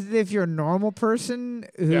choice. It means that if you're a normal person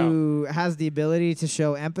who has the ability to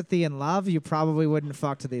show empathy and love, you probably wouldn't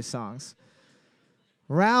fuck to these songs.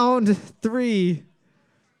 Round 3,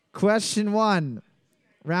 question 1.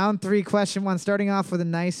 Round 3, question 1. Starting off with a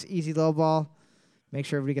nice, easy low ball. Make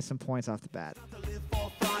sure everybody gets some points off the bat.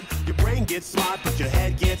 Your brain gets smart, but your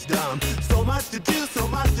head gets dumb. So much to do, so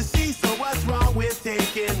much to see. So what's wrong with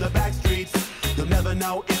taking the back streets? You'll never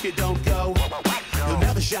know if you don't go. You'll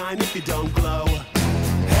never shine if you don't glow.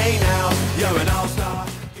 Hey now, you're an all-star.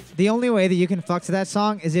 The only way that you can fuck to that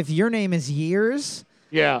song is if your name is Years,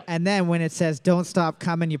 Yeah. and then when it says "Don't Stop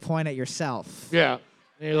Coming," you point at yourself. Yeah.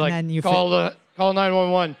 And you're like, then you call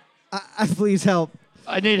 911. Please help!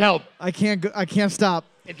 I need help. I can't go. I can't stop.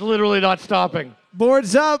 It's literally not stopping.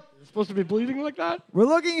 Boards up. It's supposed to be bleeding like that? We're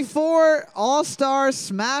looking for All-Star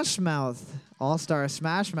Smash Mouth. All-Star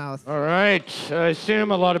Smash Mouth. All right. I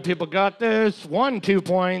assume a lot of people got this. 1, 2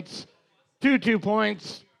 points. 2, 2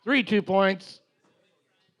 points. 3, 2 points.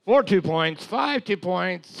 4, 2 points. 5, 2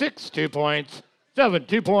 points. 6, 2 points. 7,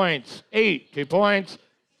 2 points. 8, 2 points.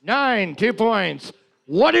 9, 2 points.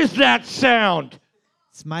 What is that sound?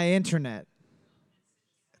 It's my internet.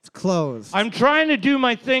 It's closed. I'm trying to do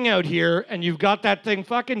my thing out here, and you've got that thing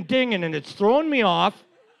fucking dinging, and it's throwing me off.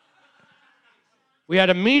 We had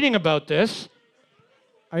a meeting about this.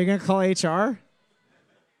 Are you going to call HR?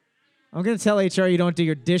 I'm going to tell HR you don't do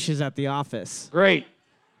your dishes at the office. Great.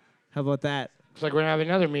 How about that? Looks like we're going to have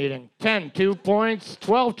another meeting. 10, 2 points.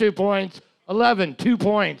 12, 2 points. 11, 2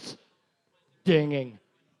 points. Dinging.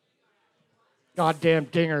 Goddamn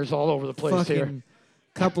dingers all over the place here. Fucking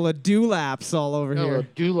couple of dewlaps all over Oh, here. a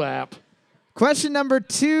dewlap. Question number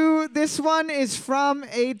 2. This one is from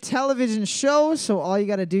a television show, so all you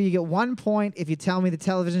got to do, you get 1 point. If you tell me the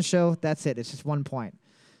television show, that's it. It's just 1 point.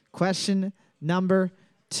 Question number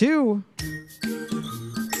 2.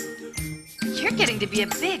 You're getting to be a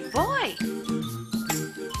big boy.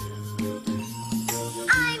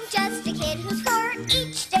 I'm just a kid who's 4.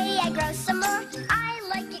 Each day I grow some more. I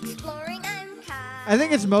like exploring. I'm kind. I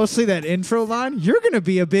think it's mostly that intro line. You're going to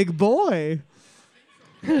be a big boy.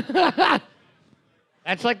 That's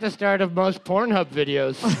like the start of most Pornhub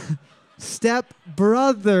videos. Step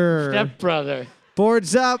brother. Stepbrother.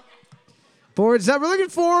 Boards up. Boards up. We're looking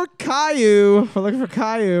for Caillou. We're looking for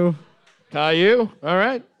Caillou. Caillou. All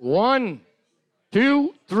right. 1,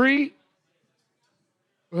 2, 3.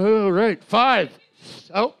 All right. 5.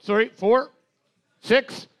 Oh, sorry. 4,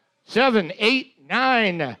 6, 7, 8,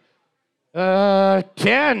 9,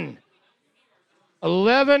 10,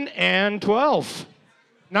 11, and 12.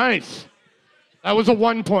 Nice. That was a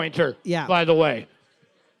 1-pointer, Yeah. by the way.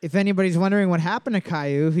 If anybody's wondering what happened to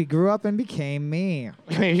Caillou, he grew up and became me.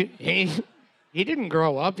 He didn't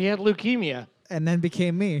grow up. He had leukemia. And then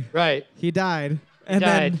became me. Right. He died. And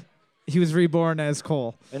died. then he was reborn as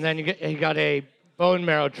Cole. And then he got a bone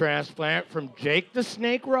marrow transplant from Jake the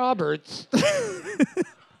Snake Roberts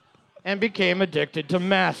and became addicted to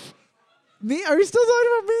meth. Me? Are you still talking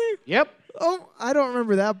about me? Yep. Oh, I don't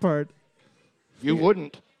remember that part. You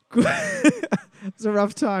wouldn't. It's a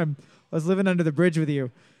rough time. I was living under the bridge with you.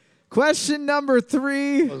 Question number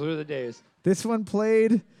 3. Those were the days. This one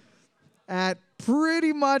played at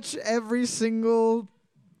pretty much every single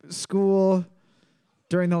school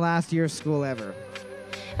during the last year of school ever.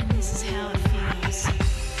 This is how it feels.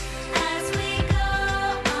 As we go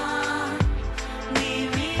on, we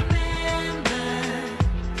remember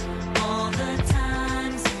all the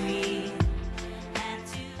times we had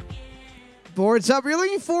to give. Boards up. You're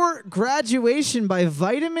looking for Graduation by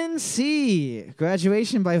Vitamin C.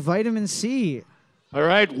 Graduation by Vitamin C. All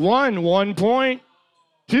right. 1 point.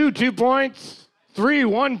 2 points. 3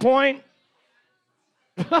 1 point.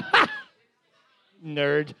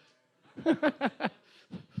 Nerd.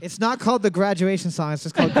 It's not called the graduation song. It's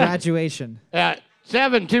just called Graduation.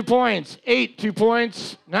 7 2 points. 8 2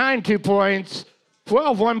 points. 9 2 points.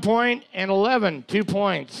 12 1 point. And 11 2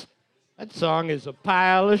 points. That song is a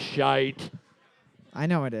pile of shite. I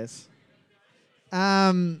know it is.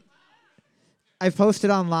 I've posted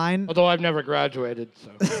online. Although I've never graduated, so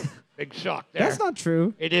big shock there. That's not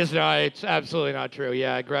true. It is not. It's absolutely not true.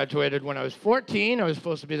 Yeah, I graduated when I was 14. I was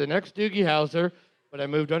supposed to be the next Doogie Howser, but I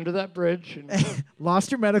moved under that bridge. And, Lost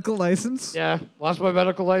your medical license. yeah, lost my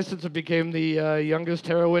medical license and became the youngest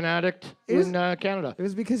heroin addict in Canada. It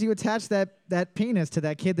was because you attached that penis to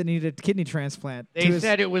that kid that needed a kidney transplant They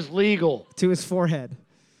said it was legal. to his forehead.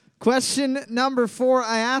 Question number 4.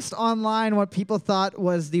 I asked online what people thought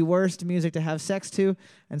was the worst music to have sex to,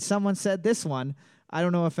 and someone said this one. I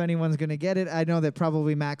don't know if anyone's going to get it. I know that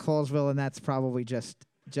probably Matt Coles will, and that's probably just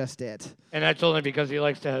it. And that's only because he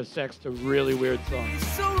likes to have sex to really weird songs.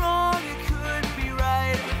 So wrong.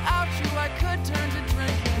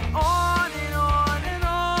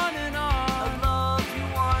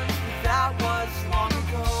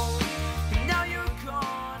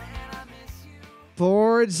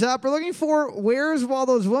 Boards up. We're looking for Where's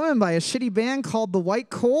Waldo's Woman by a shitty band called the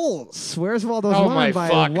White Coals. Where's Waldo's Oh my Woman by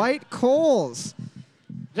fuck. the White Coals. Is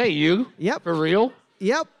that you? Yep. For real?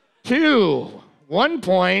 Yep. 2, 1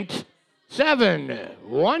 point. 7,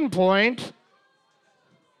 1 point.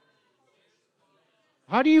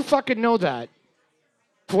 How do you fucking know that?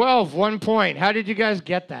 12, 1 point. How did you guys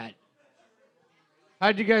get that?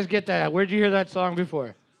 How did you guys get that? Where'd you hear that song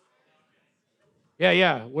before?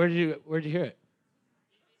 Yeah. Where'd you hear it?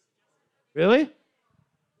 Really?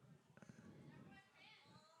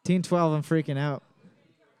 Teen 12, I'm freaking out.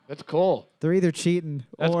 That's cool. They're either cheating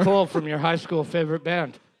That's or... cool from your high school favorite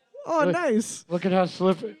band. Oh, Look. nice. Look at how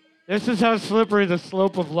slippery. This is how slippery the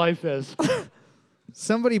slope of life is.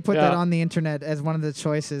 Somebody put Yeah. that on the internet as one of the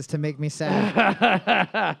choices to make me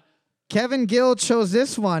sad. Kevin Gill chose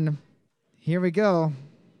this one. Here we go.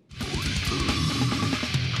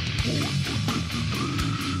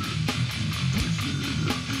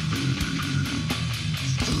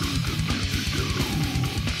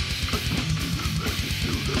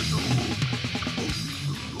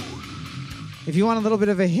 If you want a little bit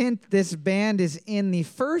of a hint, this band is in the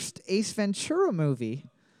first Ace Ventura movie.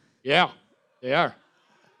 Yeah, they are.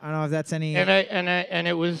 I don't know if that's any... And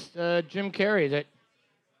it was Jim Carrey that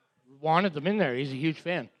wanted them in there. He's a huge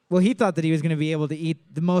fan. Well, he thought that he was going to be able to eat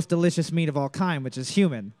the most delicious meat of all kind, which is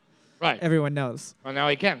human. Right. Everyone knows. Well, now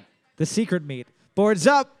he can. The secret meat. Boards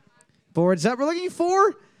up. Boards up. We're looking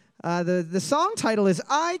for... the song title is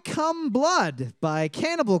I Come Blood by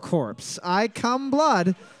Cannibal Corpse. I Come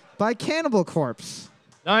Blood by Cannibal Corpse.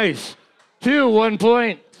 Nice. 2, 1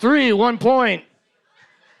 point. 3, 1 point.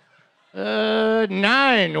 9,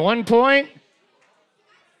 1 point.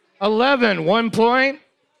 11, 1 point.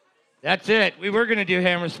 That's it. We were going to do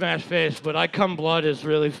Hammer Smash Face, but I Come Blood is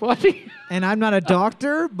really funny. And I'm not a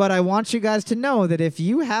doctor, but I want you guys to know that if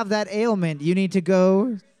you have that ailment, you need to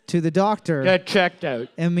go to the doctor Get checked out.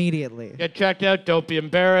 immediately. Get checked out. Don't be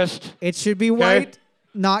embarrassed. It should be white,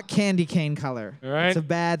 not candy cane color. All right? It's a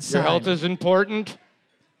bad sign. Your health is important.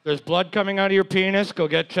 There's blood coming out of your penis. Go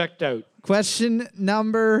get checked out. Question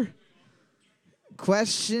number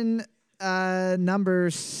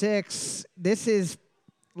 6. This is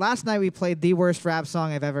last night we played the worst rap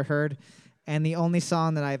song I've ever heard, and the only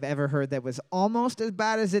song that I've ever heard that was almost as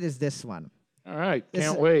bad as it is this one. All right. This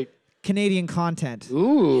Can't is- wait. Canadian content.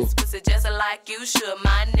 Ooh. Pussy just like you should.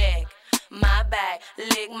 My neck, my back,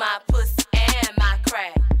 lick my pussy and my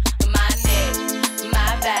crack. My neck,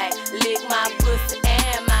 my back, lick my pussy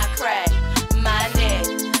and my crack. My neck,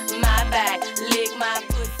 my back, lick my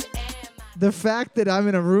pussy and my... The fact that I'm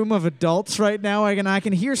in a room of adults right now, and I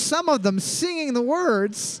can hear some of them singing the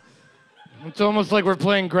words. It's almost like we're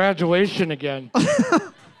playing graduation again.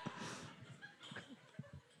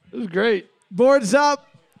 This is great. Boards up.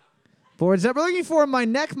 Boards up. We're looking for My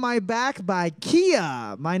Neck, My Back by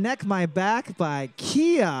Kia. My Neck, My Back by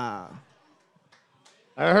Kia.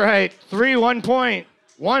 All right. 3, 1 point.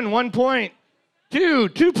 1, 1 point. 2,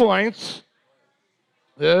 2 points.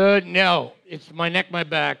 No. It's My Neck, My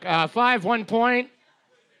Back. 5, 1 point.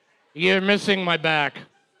 You're missing my back.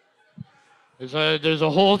 There's a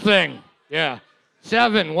whole thing. Yeah.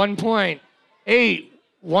 7, 1 point. 8,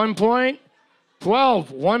 1 point.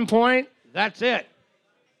 12, 1 point. That's it.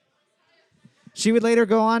 She would later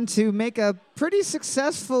go on to make a pretty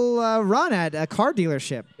successful run at a car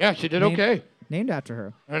dealership. Yeah, she did Named- okay. Named after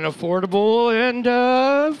her. An affordable and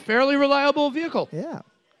fairly reliable vehicle. Yeah.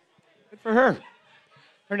 Good for her.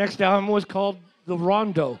 Her next album was called The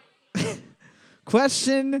Rondo.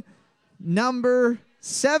 Question number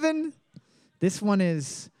 7. This one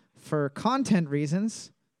is for content reasons.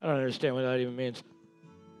 I don't understand what that even means.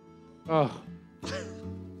 Oh.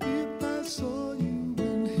 If I saw you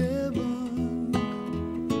in heaven,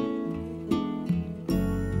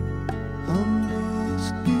 I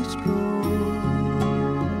must be strong.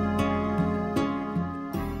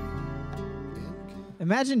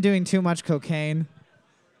 Imagine doing too much cocaine.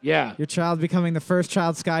 Yeah. Your child becoming the first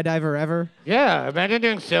child skydiver ever. Yeah. Imagine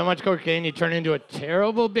doing so much cocaine you turn into a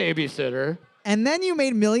terrible babysitter. And then you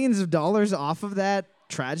made millions of dollars off of that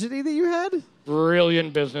tragedy that you had?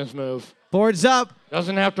 Brilliant business move. Boards up.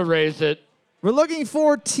 Doesn't have to raise it. We're looking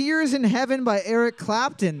for Tears in Heaven by Eric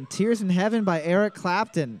Clapton. Tears in Heaven by Eric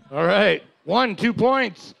Clapton. All right. 1, 2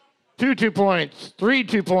 points. 2, 2 points. 3,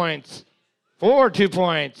 2 points. 4, 2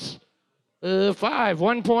 points. 5,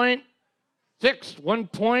 1 point. 6, 1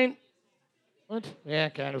 point. What? Yeah,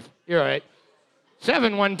 kind of. You're right.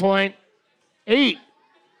 7, 1 point. 8,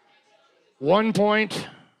 1 point.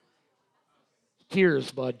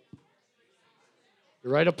 Tears, bud. You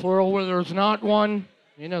write a plural where there's not one.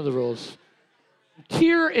 You know the rules.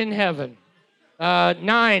 Tear in heaven.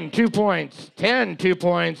 9, 2 points. 10, 2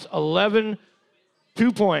 points. 11,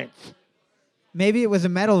 2 points. Maybe it was a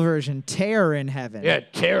metal version. Tear in Heaven. Yeah,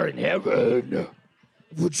 tear in heaven.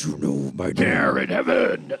 Would you know my Tear in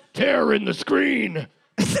heaven. Tear in the screen.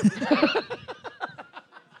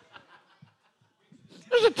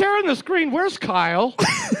 There's a tear in the screen. Where's Kyle?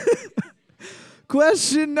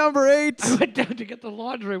 Question number 8. I went down to get the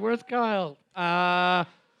laundry. Where's Kyle?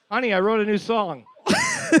 Honey, I wrote a new song.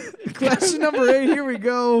 Question number 8. Here we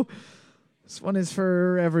go. This one is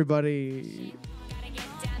for everybody. Gotta get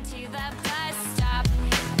down to the bus stop.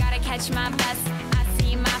 Gotta catch my bus. I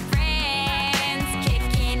see my friends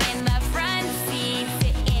kicking in the front seat,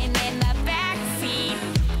 sitting in the back seat.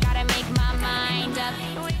 Gotta make my mind up.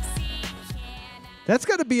 That's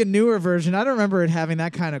got to be a newer version. I don't remember it having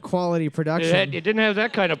that kind of quality production. It didn't have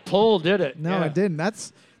that kind of pull, did it? No, Yeah. it didn't.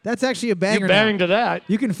 That's actually a banger. You banged now. to that.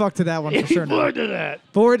 You can fuck to that one for sure. now. More to that.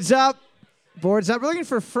 Boards up. Boards up. We're looking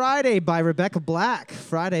for Friday by Rebecca Black.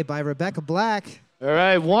 Friday by Rebecca Black. All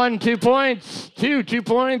right, 1, 2 points. 2, 2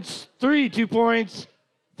 points. 3, 2 points.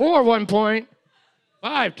 4, 1 point.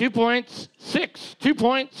 5, 2 points. 6, 2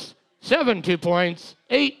 points. 7, 2 points.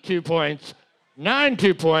 8, 2 points. 9,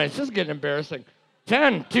 2 points. This is getting embarrassing.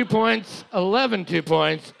 10, 2 points. 11, 2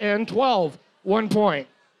 points. And 12, 1 point.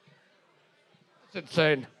 That's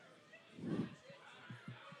insane.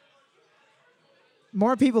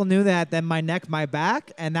 More people knew that than My Neck, My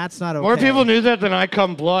Back, and that's not okay. More people knew that than I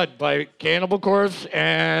Come Blood by Cannibal Corpse,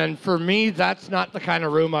 and for me, that's not the kind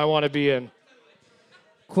of room I want to be in.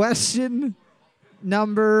 Question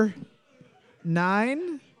number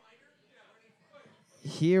 9.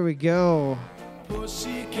 Here we go.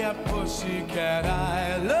 Pussycat, pussycat,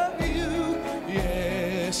 I love you.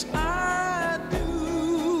 Yes, I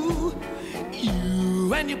do.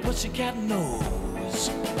 You and your pussycat nose.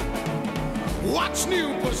 What's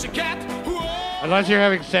new, pussycat? Whoa. Unless you're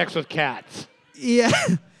having sex with cats. Yeah.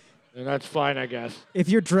 And that's fine, I guess. If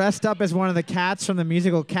you're dressed up as one of the cats from the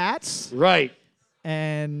musical Cats, Right.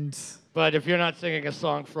 and But if you're not singing a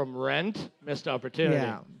song from Rent, missed opportunity.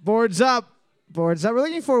 yeah, boards up. Boards up. We're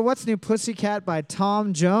looking for What's New Pussycat by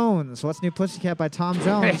Tom Jones. What's New Pussycat by Tom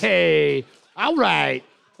Jones? Hey, all right.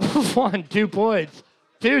 1, 2 points.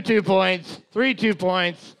 2, 2 points. 3, 2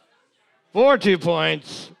 points. 4, 2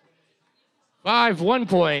 points. 5, 1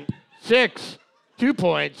 point. 6, 2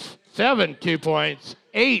 points. 7, 2 points.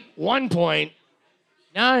 8, 1 point.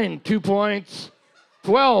 9, 2 points.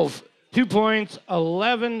 12, 2 points.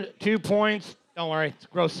 11, 2 points. Don't worry, it's a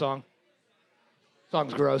gross song.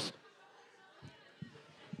 Song's gross.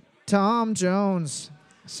 Tom Jones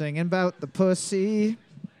singing about the pussy.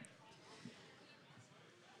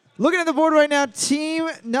 Looking at the board right now, team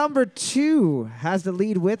number 2 has the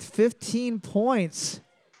lead with 15 points.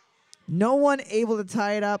 No one able to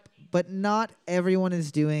tie it up, but not everyone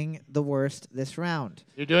is doing the worst this round.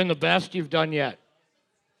 You're doing the best you've done yet.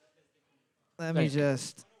 Let me Thank you.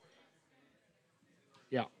 just...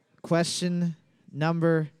 Yeah. Question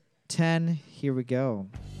number 10. Here we go.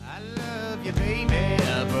 I love you, baby,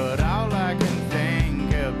 but all I can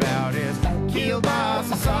think about is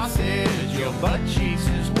kielbasa sausage, your butt cheeks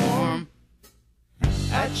is warm.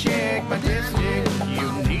 I check my dipstick,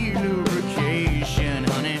 you need lubrication,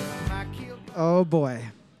 honey. Oh boy.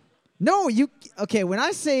 No, okay, when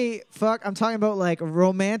I say fuck, I'm talking about like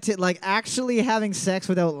romantic, like actually having sex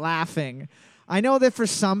without laughing. I know that for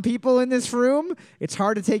some people in this room, it's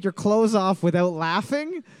hard to take your clothes off without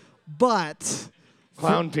laughing, but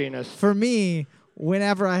Clown penis. for me,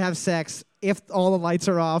 whenever I have sex, if all the lights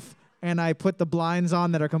are off and I put the blinds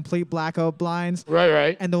on that are complete blackout blinds,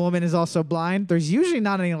 Right. and the woman is also blind, there's usually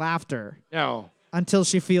not any laughter No. until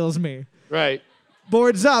she feels me. Right.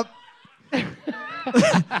 Boards up.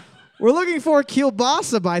 We're looking for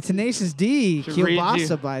Kielbasa by Tenacious D. Should read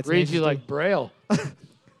Kielbasa by Tenacious read you D. like Braille.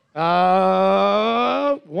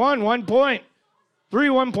 1 point. 3,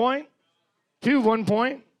 1 point. 2, 1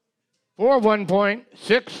 point. 4, 1 point.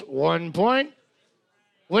 6, 1 point.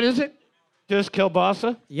 What is it? Just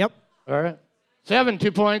Kielbasa? Yep. All right. 7,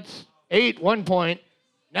 2 points. 8, 1 point.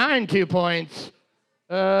 9, 2 points.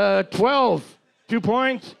 12, 2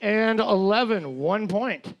 points. And 11, 1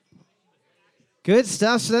 point. Good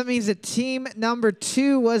stuff. So that means that team number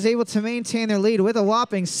 2 was able to maintain their lead with a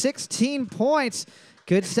whopping 16 points.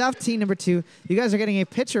 Good stuff, team number 2. You guys are getting a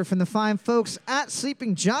picture from the fine folks at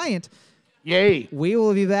Sleeping Giant. Yay. We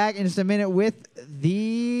will be back in just a minute with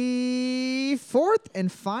the 4th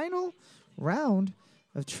and final round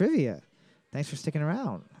of trivia. Thanks for sticking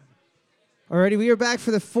around. Alrighty, we are back for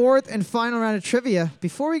the 4th and final round of trivia.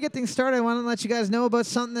 Before we get things started, I want to let you guys know about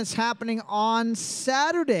something that's happening on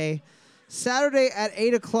Saturday. Saturday at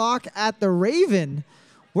 8 o'clock at the Raven,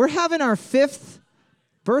 we're having our 5th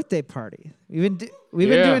birthday party. We've been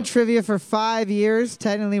doing trivia for 5 years.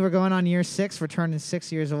 Technically, we're going on year 6. We're turning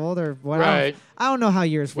 6 years old or what? Right. I don't know how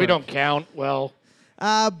years work. We don't count well.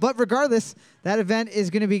 But regardless, that event is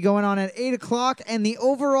going to be going on at 8 o'clock, and the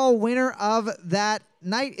overall winner of that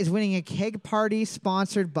night is winning a keg party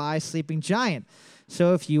sponsored by Sleeping Giant.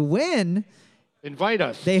 So if you win, invite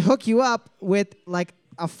us. They hook you up with like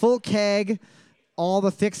a full keg, all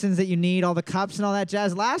the fixings that you need, all the cups and all that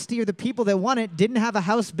jazz. Last year, the people that won it didn't have a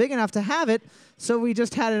house big enough to have it, so we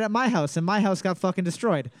just had it at my house, and my house got fucking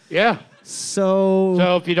destroyed. Yeah.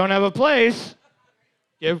 So if you don't have a place,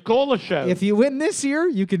 give Cole a shout. If you win this year,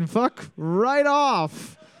 you can fuck right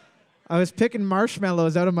off. I was picking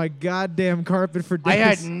marshmallows out of my goddamn carpet for days. I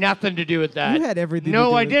had nothing to do with that. You had everything No, to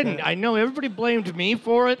do I with didn't. that. I know everybody blamed me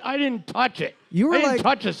for it. I didn't touch it. You were I didn't like-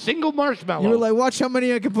 touch a single marshmallow. You were like, watch how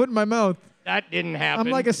many I can put in my mouth. That didn't happen.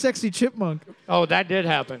 I'm like a sexy chipmunk. Oh, that did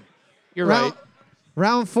happen. You're Round- right.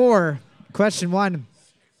 Round 4, question 1.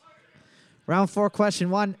 Round 4, question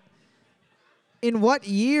 1. In what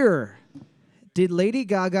year did Lady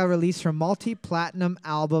Gaga release her multi-platinum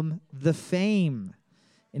album, The Fame?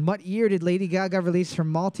 In what year did Lady Gaga release her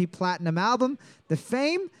multi-platinum album, The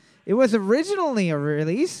Fame? It was originally a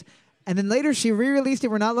release, and then later she re-released it.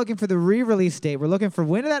 We're not looking for the re-release date. We're looking for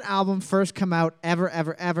when did that album first come out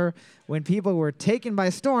ever, when people were taken by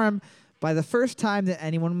storm by the first time that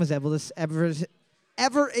anyone was able to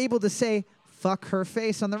ever able to say, fuck her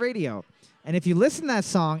face on the radio. And if you listen to that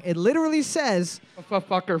song, it literally says,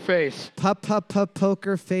 Fuck her face.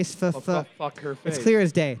 Poker face, Fuck her face. It's clear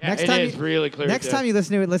as day. Yeah, it is really clear as Next day. time you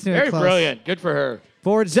listen to it, listen to it Very close. brilliant. Good for her.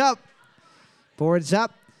 Boards Up. Boards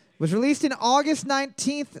Up was released in August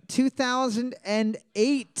 19th,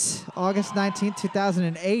 2008. August 19th,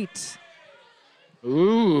 2008.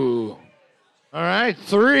 Ooh. All right.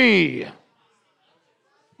 3.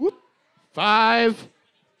 Whoop. 5.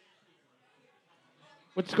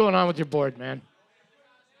 What's going on with your board, man?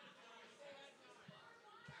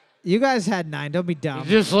 You guys had 9. Don't be dumb.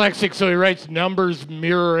 He's dyslexic, so he writes numbers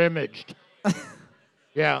mirror imaged.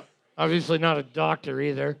 Yeah. Obviously not a doctor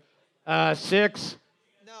either. 6.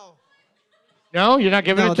 No, you're not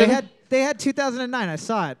giving No, it to they me? had 2009. I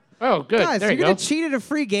saw it. Oh, good. Guys, there you're you going go. to cheat at a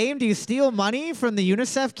free game? Do you steal money from the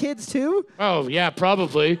UNICEF kids too? Oh, yeah,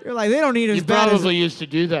 probably. You're like, they don't need as You bad as... probably used to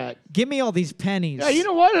do that. Give me all these pennies. Yeah, you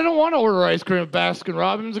know what? I don't want to order ice cream at Baskin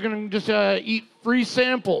Robbins. I'm going to just eat free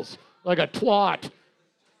samples like a twat.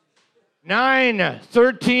 9,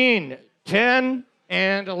 13, 10,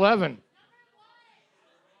 and 11.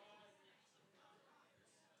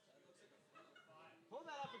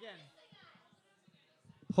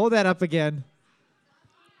 Hold that up again.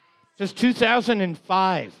 Just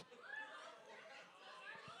 2005.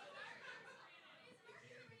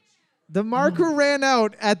 The marker ran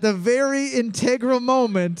out at the very integral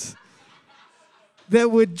moment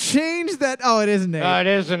that would change that. Oh, it is an 8. It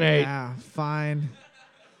is an 8. Yeah, fine.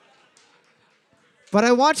 But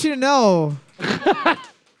I want you to know that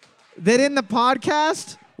in the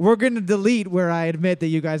podcast, we're going to delete where I admit that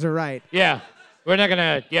you guys are right. Yeah. We're not going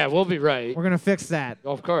to, yeah, we'll be right. We're going to fix that.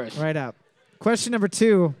 Of course. Right up. Question number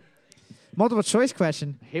 2. Multiple choice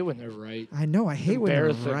question. I hate when they're right. I know, I hate when they're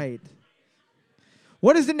Embarrassing. right.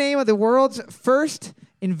 What is the name of the world's first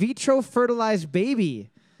in vitro fertilized baby?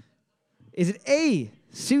 Is it A,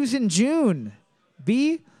 Susan June,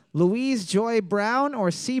 B, Louise Joy Brown, or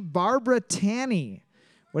C, Barbara Tanny?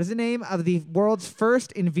 What is the name of the world's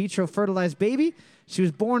first in vitro fertilized baby? She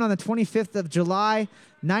was born on the 25th of July,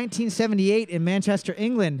 1978 in Manchester,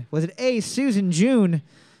 England. Was it A, Susan June,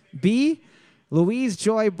 B, Louise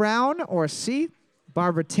Joy Brown, or C,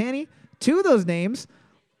 Barbara Tanny? 2 of those names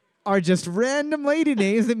are just random lady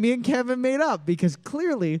names that me and Kevin made up because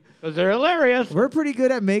clearly Because they're hilarious. we're pretty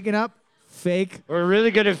good at making up fake. We're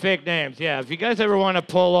really good at fake names. Yeah, if you guys ever want to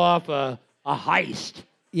pull off a heist,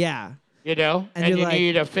 Yeah. you know, And and you're you like-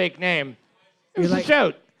 need a fake name, give You're us like- a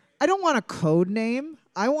shout. I don't want a code name.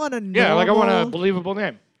 I want a Yeah, like I want a normal- believable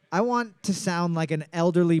name. I want to sound like an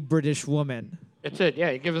elderly British woman. That's it.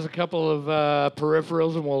 Yeah, you give us a couple of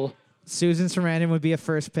peripherals and we'll. Susan Sarandon would be a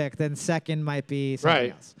first pick. Then second might be something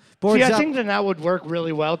Right. else. Boards See, I up. think then that would work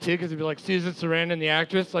really well too, because it'd be like Susan Sarandon, the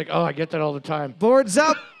actress. Like, oh, I get that all the time. Boards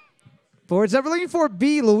up. Boards up. We're looking for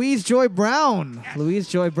B, Louise Joy Brown. Louise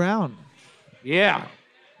Joy Brown. Yeah.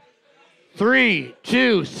 3,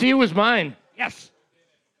 2, C was mine. Yes.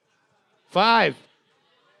 5,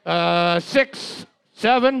 6,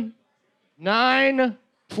 7, 9,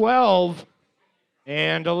 12,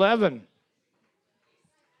 and 11.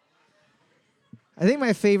 I think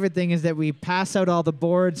my favorite thing is that we pass out all the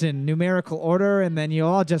boards in numerical order, and then you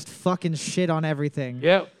all just fucking shit on everything.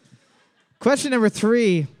 Yep. Question number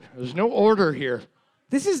 3. There's no order here.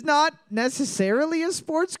 This is not necessarily a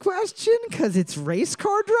sports question because it's race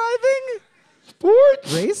car driving.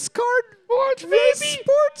 Sports? Race car? Sports, Race baby.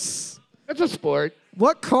 sports? That's a sport.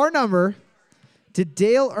 What car number did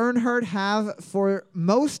Dale Earnhardt have for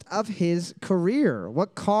most of his career?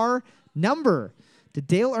 What car number did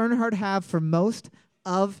Dale Earnhardt have for most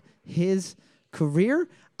of his career?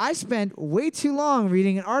 I spent way too long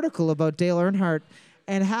reading an article about Dale Earnhardt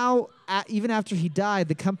and how, even after he died,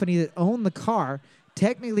 the company that owned the car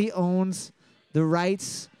technically owns the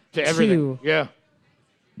rights To everything. Yeah.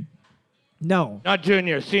 No. Not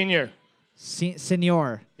junior, senior.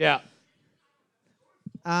 Senor. Yeah.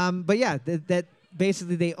 But yeah, that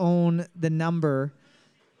basically they own the number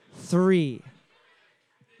 3.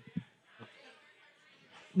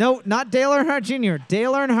 No, not Dale Earnhardt Jr.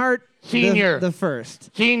 Dale Earnhardt Senior. the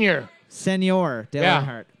first. Senior. Senor Dale Yeah.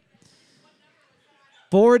 Earnhardt.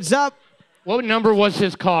 Boards up. What number was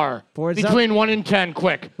his car? Boards up. Between 1 and 10,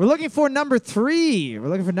 quick. We're looking for number 3. We're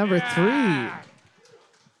looking for number 3.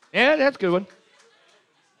 Yeah, that's a good one.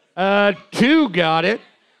 2 got it.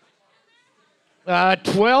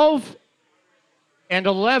 12 and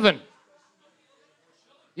 11.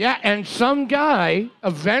 Yeah, and some guy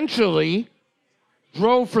eventually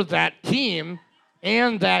drove for that team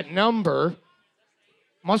and that number.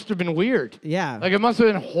 Must have been weird. Yeah. Like, it must have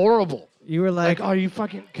been horrible. You were like, oh, you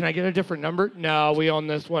fucking, can I get a different number? No, we own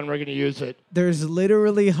this one. We're going to use it. there's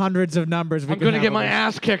literally hundreds of numbers. I'm going to get my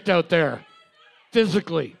ass kicked out there.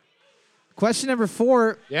 Physically. Question number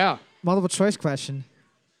 4, Yeah. multiple choice question.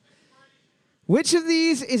 Which of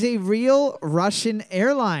these is a real Russian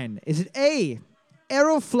airline? Is it A,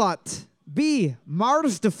 Aeroflot, B,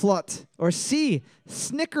 Marsdeflot, or C,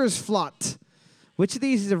 Snickersflot? Which of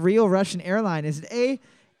these is a real Russian airline? Is it A,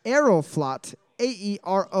 Aeroflot,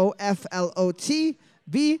 Aeroflot,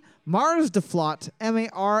 B, Marsdeflot,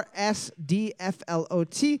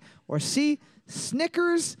 Marsdeflot, or C,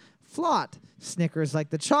 Snickersflot? Snickers like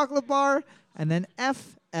the chocolate bar, and then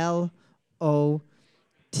FLOT.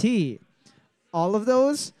 All of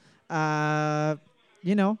those, either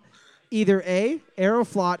A,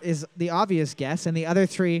 Aeroflot is the obvious guess, and the other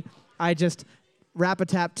 3, I just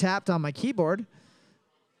tapped on my keyboard.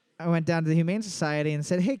 I went down to the Humane Society and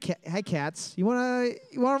said, "Hey, hi cats, you wanna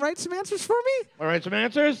write some answers for me?" All right, some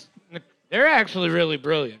answers? They're actually really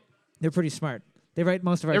brilliant. They're pretty smart. They write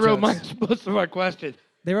most of our They wrote jokes. most of our questions.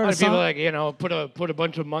 They wrote A a lot of people song. like, put a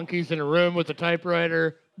bunch of monkeys in a room with a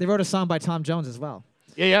typewriter. They wrote a song by Tom Jones as well.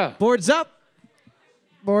 Yeah. Boards up.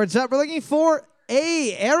 Boards up. We're looking for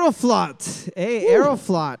A, Aeroflot. A,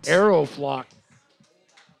 Aeroflot. Aeroflot.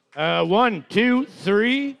 1, 2,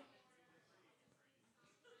 3.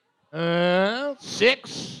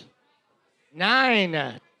 6,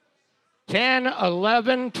 9, 10,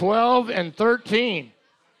 11, 12, and 13.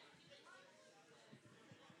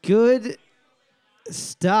 Good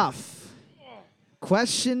stuff.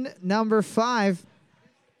 Question number 5.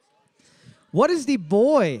 What is the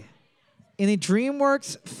boy in the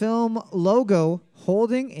DreamWorks film logo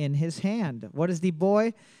holding in his hand? What is the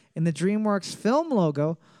boy in the DreamWorks film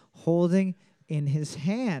logo holding in his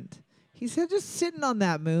hand? He's just sitting on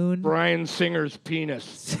that moon. Bryan Singer's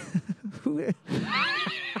penis.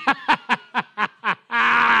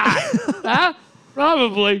 Huh?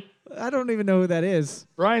 Probably. I don't even know who that is.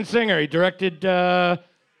 Bryan Singer. He directed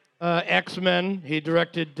X-Men. He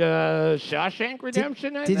directed Shawshank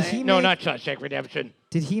Redemption, I did think. he No, make- not Shawshank Redemption.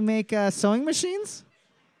 Did he make sewing machines?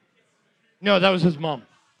 No, that was his mom.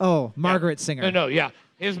 Oh, Margaret Singer. No, yeah.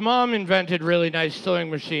 His mom invented really nice sewing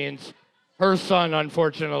machines. Her son,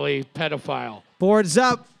 unfortunately, pedophile. Boards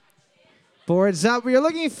up. Boards up. We are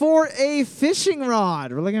looking for a fishing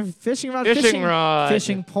rod. We're looking for fishing rod. Fishing rod.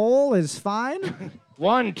 Fishing pole is fine.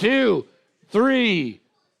 1, 2, 3,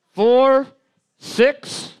 4,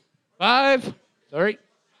 6, 5. Sorry.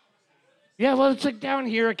 Yeah, well, it's like down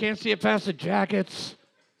here. I can't see it past the jackets.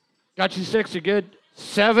 Got you 6. You good?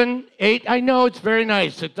 7, 8. I know it's very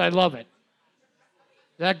nice. I love it.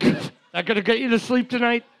 That gonna get you to sleep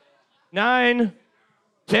tonight? 9,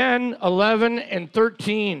 10, 11, and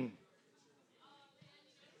 13.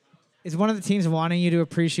 Is one of the teams wanting you to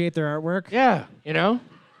appreciate their artwork? Yeah,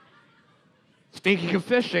 Speaking of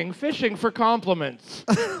fishing for compliments.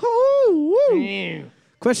 Ooh, woo. Mm.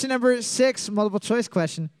 Question number 6, multiple choice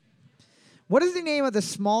question. What is the name of the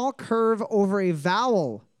small curve over a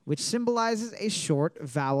vowel which symbolizes a short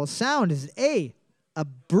vowel sound? Is it A,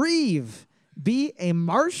 breve, B, a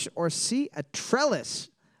marsh, or C, a trellis?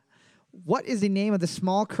 What is the name of the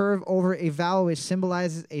small curve over a vowel which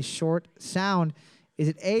symbolizes a short sound? Is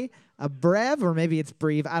it A, brev, or maybe it's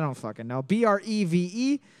breve? I don't fucking know.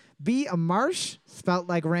 B-R-E-V-E. B, a marsh, spelt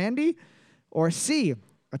like Randy. Or C,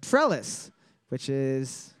 a trellis, which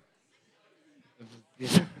is...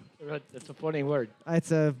 That's a funny word. I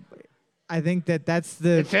think that's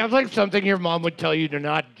the... It sounds like something your mom would tell you to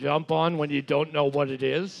not jump on when you don't know what it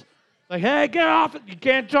is. Like, hey, get off it. You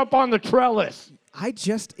can't jump on the trellis. I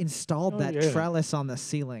just installed that yeah. trellis on the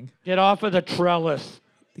ceiling. Get off of the trellis.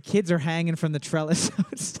 The kids are hanging from the trellis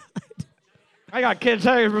outside. I got kids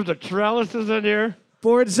hanging from the trellises in here.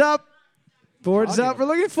 Boards up. Boards up. We're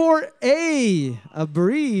looking for a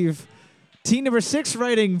breve. Team number 6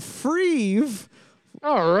 writing freeve.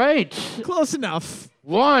 All right. Close enough.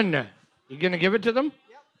 1. You going to give it to them?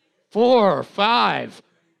 Yep. 4, 5,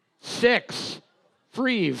 6,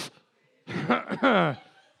 freeve.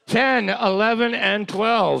 10, 11, and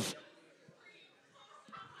 12.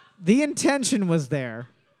 The intention was there.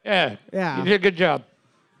 Yeah. Yeah. You did a good job.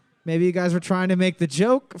 Maybe you guys were trying to make the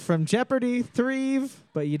joke from Jeopardy, Threeve,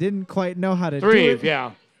 but you didn't quite know how to do Threeve, it.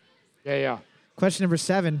 yeah. Yeah. Question number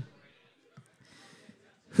 7.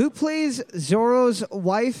 Who plays Zorro's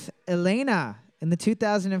wife, Elena, in the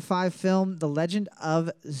 2005 film The Legend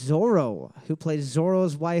of Zorro? Who plays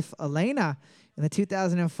Zorro's wife, Elena, in the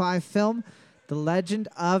 2005 film The Legend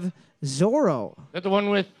of Zorro? Is that the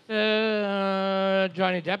one with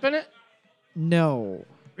Johnny Depp in it? No.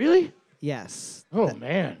 Really? Yes. Oh,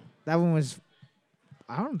 man. That one was...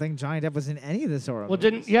 I don't think Johnny Depp was in any of the Zorro Well,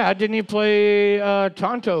 movies. didn't he play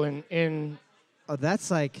Tonto in... Oh,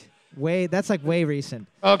 that's like way recent.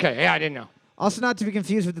 Okay, yeah, I didn't know. Also not to be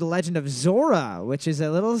confused with The Legend of Zorra, which is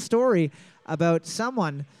a little story about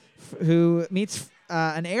someone who meets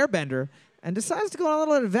an airbender and decides to go on a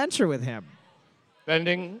little adventure with him.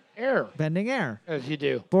 Bending air. Bending air. As you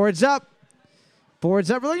do. Boards up.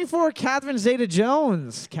 Boards up. We're looking for Catherine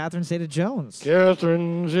Zeta-Jones. Catherine Zeta-Jones.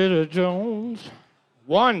 Catherine Zeta-Jones.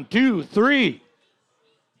 1, 2, 3,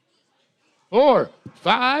 4,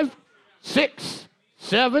 5, 6,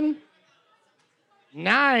 7,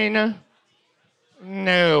 9.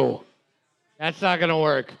 No. That's not going to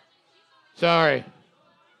work. Sorry.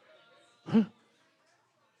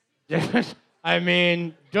 I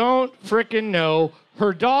mean, don't frickin' know.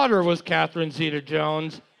 Her daughter was Catherine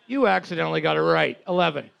Zeta-Jones. You accidentally got it right.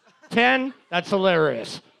 11. 10, that's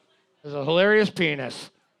hilarious. There's a hilarious penis.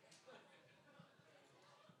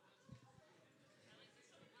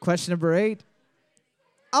 Question number 8.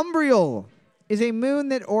 Umbriel is a moon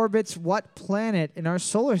that orbits what planet in our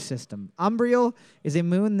solar system? Umbriel is a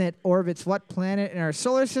moon that orbits what planet in our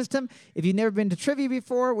solar system? If you've never been to trivia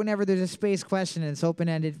before, whenever there's a space question and it's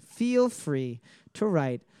open-ended, feel free to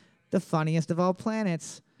write the funniest of all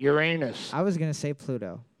planets. Uranus. I was going to say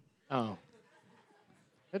Pluto. Oh.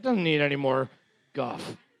 It doesn't need any more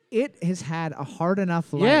guff. It has had a hard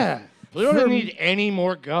enough life. Yeah. Pluto doesn't need any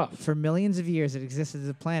more guff. For millions of years, it existed as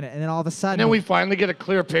a planet, and then all of a sudden... And then we finally get a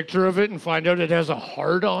clear picture of it and find out it has a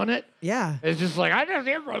heart on it. Yeah. It's just like, I just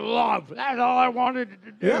here for love. That's all I wanted it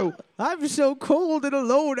to do. Yeah. I'm so cold and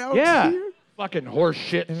alone out here. Fucking horse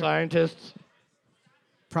shit scientists.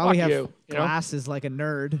 Probably Fuck have you know? glasses like a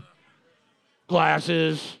nerd.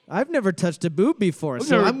 Glasses. I've never touched a boob before,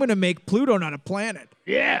 so I'm going to make Pluto not a planet.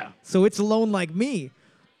 Yeah. So it's alone like me.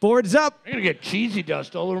 Boards up. I'm going to get cheesy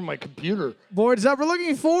dust all over my computer. Boards up. We're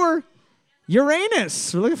looking for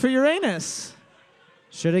Uranus. We're looking for Uranus.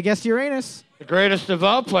 Should have guessed Uranus. The greatest of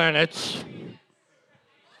all planets.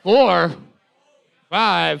 4,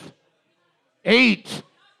 5, 8.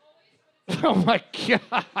 Oh my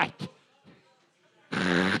God.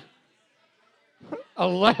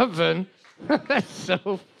 11. That's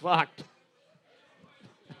so fucked.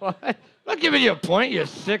 What? I'm not giving you a point, you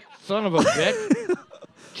sick son of a bitch.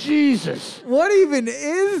 Jesus. What even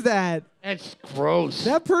is that? That's gross.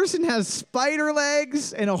 That person has spider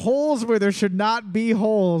legs and holes where there should not be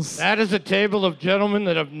holes. That is a table of gentlemen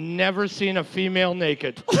that have never seen a female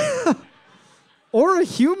naked. Or a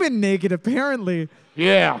human naked, apparently.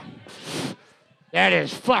 Yeah. That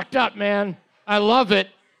is fucked up, man. I love it.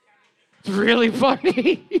 It's really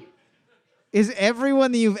funny. Is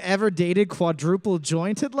everyone that you've ever dated quadruple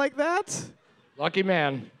jointed like that? Lucky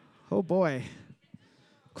man. Oh, boy.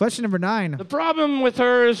 Question number 9. The problem with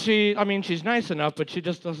her is she's nice enough, but she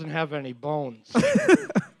just doesn't have any bones.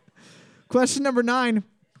 Question number 9.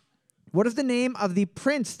 What is the name of the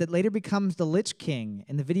prince that later becomes the Lich King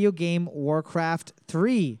in the video game Warcraft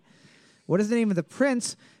 3? What is the name of the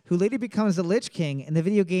prince who later becomes the Lich King in the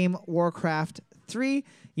video game Warcraft 3?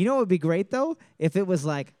 You know what would be great, though? If it was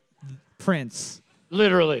like Prince.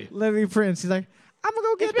 Literally. Prince. He's like, I'm going to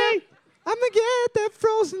go get that. I'm gonna get that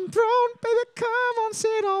frozen throne, baby. Come on,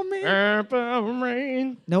 sit on me. Purple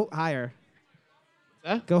rain. No, higher.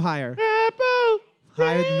 Huh? Go higher. Purple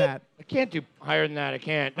Higher than that. I can't do higher than that. I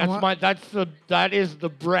can't. I want- That is the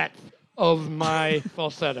breadth of my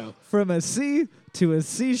falsetto. From a C to a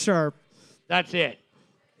C sharp. That's it.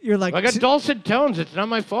 You're like I got dulcet tones. It's not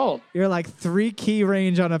my fault. you're like 3 key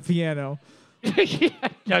range on a piano. Yeah,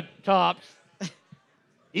 that tops.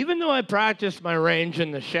 Even though I practiced my range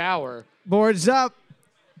in the shower. Boards up.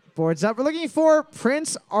 Boards up. We're looking for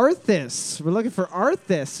Prince Arthas. We're looking for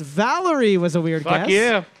Arthas. Valerie was a weird Fuck guess.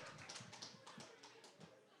 yeah.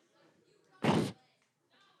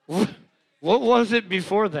 What was it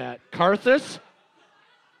before that? Carthus?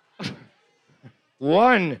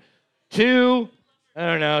 1, 2. I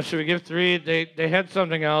don't know. Should we give 3? They had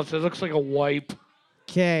something else. It looks like a wipe.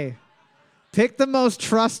 Okay. Pick the most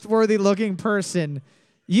trustworthy looking person.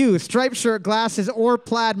 You, striped shirt, glasses, or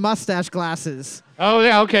plaid mustache glasses. Oh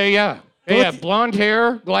yeah. Okay. Yeah. Go Yeah. with- Blonde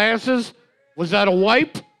hair, glasses. Was that a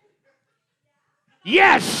wipe?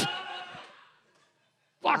 Yes.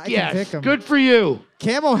 Fuck I can yes. pick 'em. Good for you.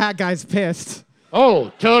 Camo hat guy's pissed.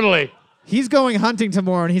 Oh, totally. He's going hunting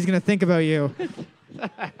tomorrow and he's going to think about you.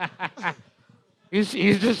 He's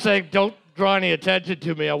just saying, don't draw any attention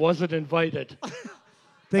to me. I wasn't invited.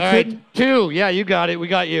 They All couldn't. right, 2. Yeah, you got it. We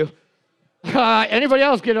got you. Anybody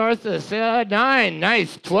else get Arthas? 9.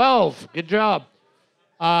 Nice. 12. Good job.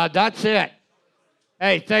 That's it.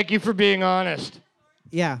 Hey, thank you for being honest.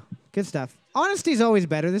 Yeah, good stuff. Honesty's always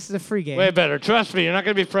better. This is a free game. Way better. Trust me, you're not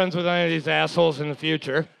going to be friends with any of these assholes in the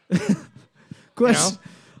future. Question.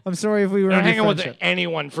 I'm sorry if we were You're in hanging with friendship.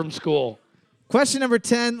 anyone from school. Question number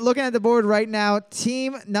 10. Looking at the board right now,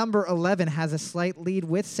 team number 11 has a slight lead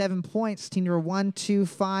with 7 points. Team number 1, 2,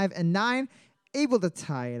 5, and 9 able to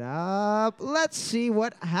tie it up. Let's see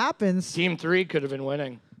what happens. Team 3 could have been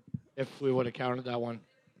winning if we would have counted that one.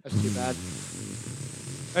 That's too bad.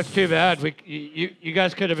 That's too bad. You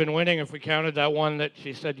guys could have been winning if we counted that one that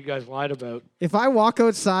she said you guys lied about. If I walk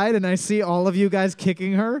outside and I see all of you guys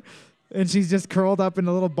kicking her and she's just curled up in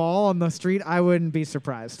a little ball on the street, I wouldn't be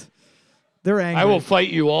surprised. They're angry. I will fight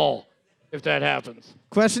you all if that happens.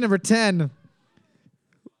 Question number 10.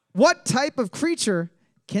 What type of creature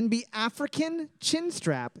can be African,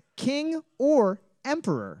 chinstrap, king, or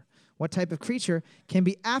emperor? What type of creature can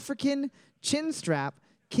be African, chinstrap,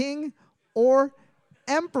 king, or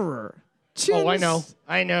emperor? Oh, I know.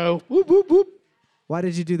 I know. Whoop, whoop, whoop. Why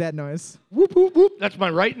did you do that noise? Whoop, whoop, whoop. That's my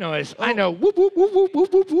right noise. I know. Whoop, whoop, whoop, whoop,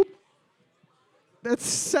 whoop, whoop, whoop. That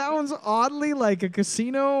sounds oddly like a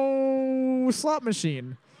casino slot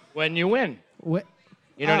machine. When you win. Wh-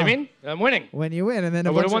 You know what I Oh. mean? I'm winning. When you win, and then I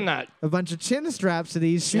a would bunch, have won of, that. a bunch of chin straps of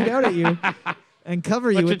these shoot out at you and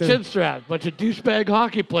cover you Bunch with of their... chin strap. Bunch of douchebag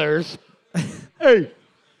hockey players. Hey.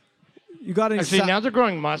 You got any... Actually, now they're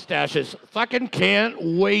growing mustaches. Fucking can't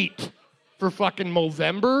wait for fucking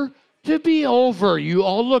Movember to be over. You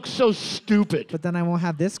all look so stupid. But then I won't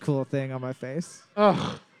have this cool thing on my face.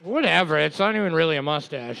 Ugh. Whatever. It's not even really a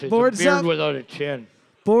mustache. It's Boards a beard up. without a chin.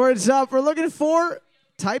 Boards up. We're looking for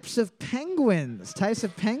types of penguins. Types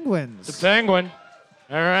of The penguins. penguin.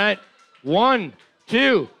 All right. 1,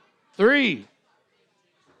 2, 3,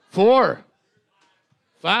 4,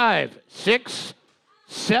 5, 6,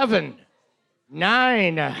 7,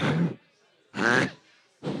 9,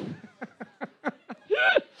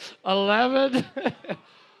 11,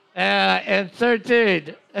 and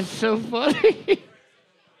 13. That's so funny.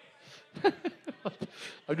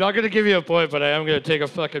 I'm not going to give you a point, but I am going to take a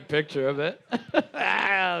fucking picture of it.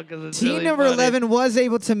 'Cause it's Team really number funny. 11 was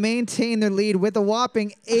able to maintain their lead with a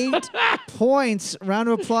whopping 8 points. Round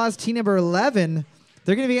of applause, team number 11.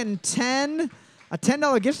 They're going to be getting a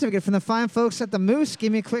 $10 gift certificate from the fine folks at the Moose.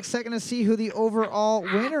 Give me a quick second to see who the overall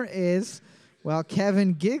winner is. Well,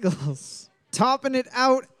 Kevin giggles. Topping it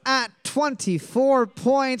out at 24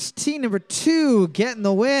 points. Team number 2 getting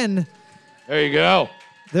the win. There you go.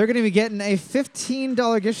 They're going to be getting a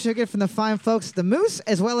 $15 gift certificate from the fine folks at the Moose,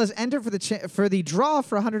 as well as enter for the draw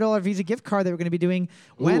for a $100 Visa gift card that we're going to be doing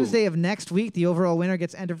Wednesday of next week. The overall winner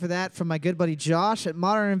gets entered for that from my good buddy Josh at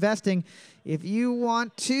Modern Investing. If you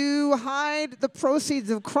want to hide the proceeds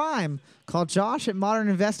of crime, call Josh at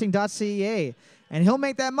moderninvesting.ca, and he'll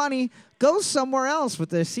make that money go somewhere else where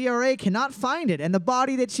the CRA cannot find it, and the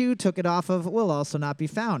body that you took it off of will also not be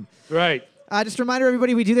found. Right. Just a reminder,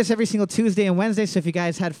 everybody, we do this every single Tuesday and Wednesday. So if you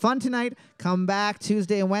guys had fun tonight, come back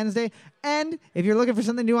Tuesday and Wednesday. And if you're looking for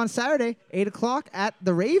something new on Saturday, 8 o'clock at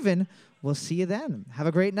the Raven, we'll see you then. Have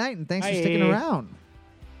a great night, and thanks for sticking Bye. around.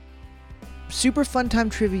 Super Fun Time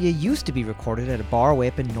Trivia used to be recorded at a bar way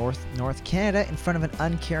up in North Canada in front of an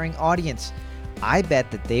uncaring audience. I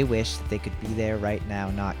bet that they wish that they could be there right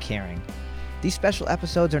now not caring. These special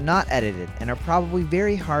episodes are not edited and are probably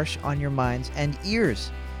very harsh on your minds and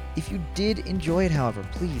ears. If you did enjoy it, however,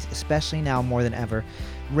 please, especially now more than ever,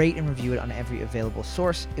 rate and review it on every available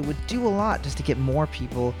source. It would do a lot just to get more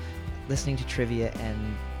people listening to trivia,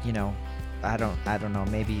 and, you know, I don't know,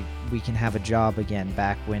 maybe we can have a job again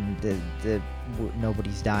back when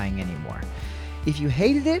nobody's dying anymore. If you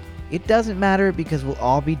hated it, it doesn't matter because we'll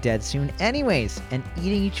all be dead soon anyways and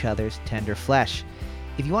eating each other's tender flesh.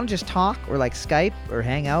 If you want to just talk or like Skype or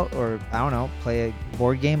hang out or, I don't know, play a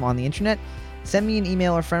board game on the internet, send me an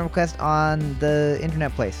email or friend request on the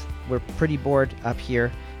internet place. We're pretty bored up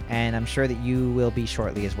here, and I'm sure that you will be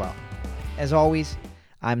shortly as well. As always,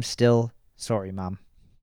 I'm still sorry, Mom.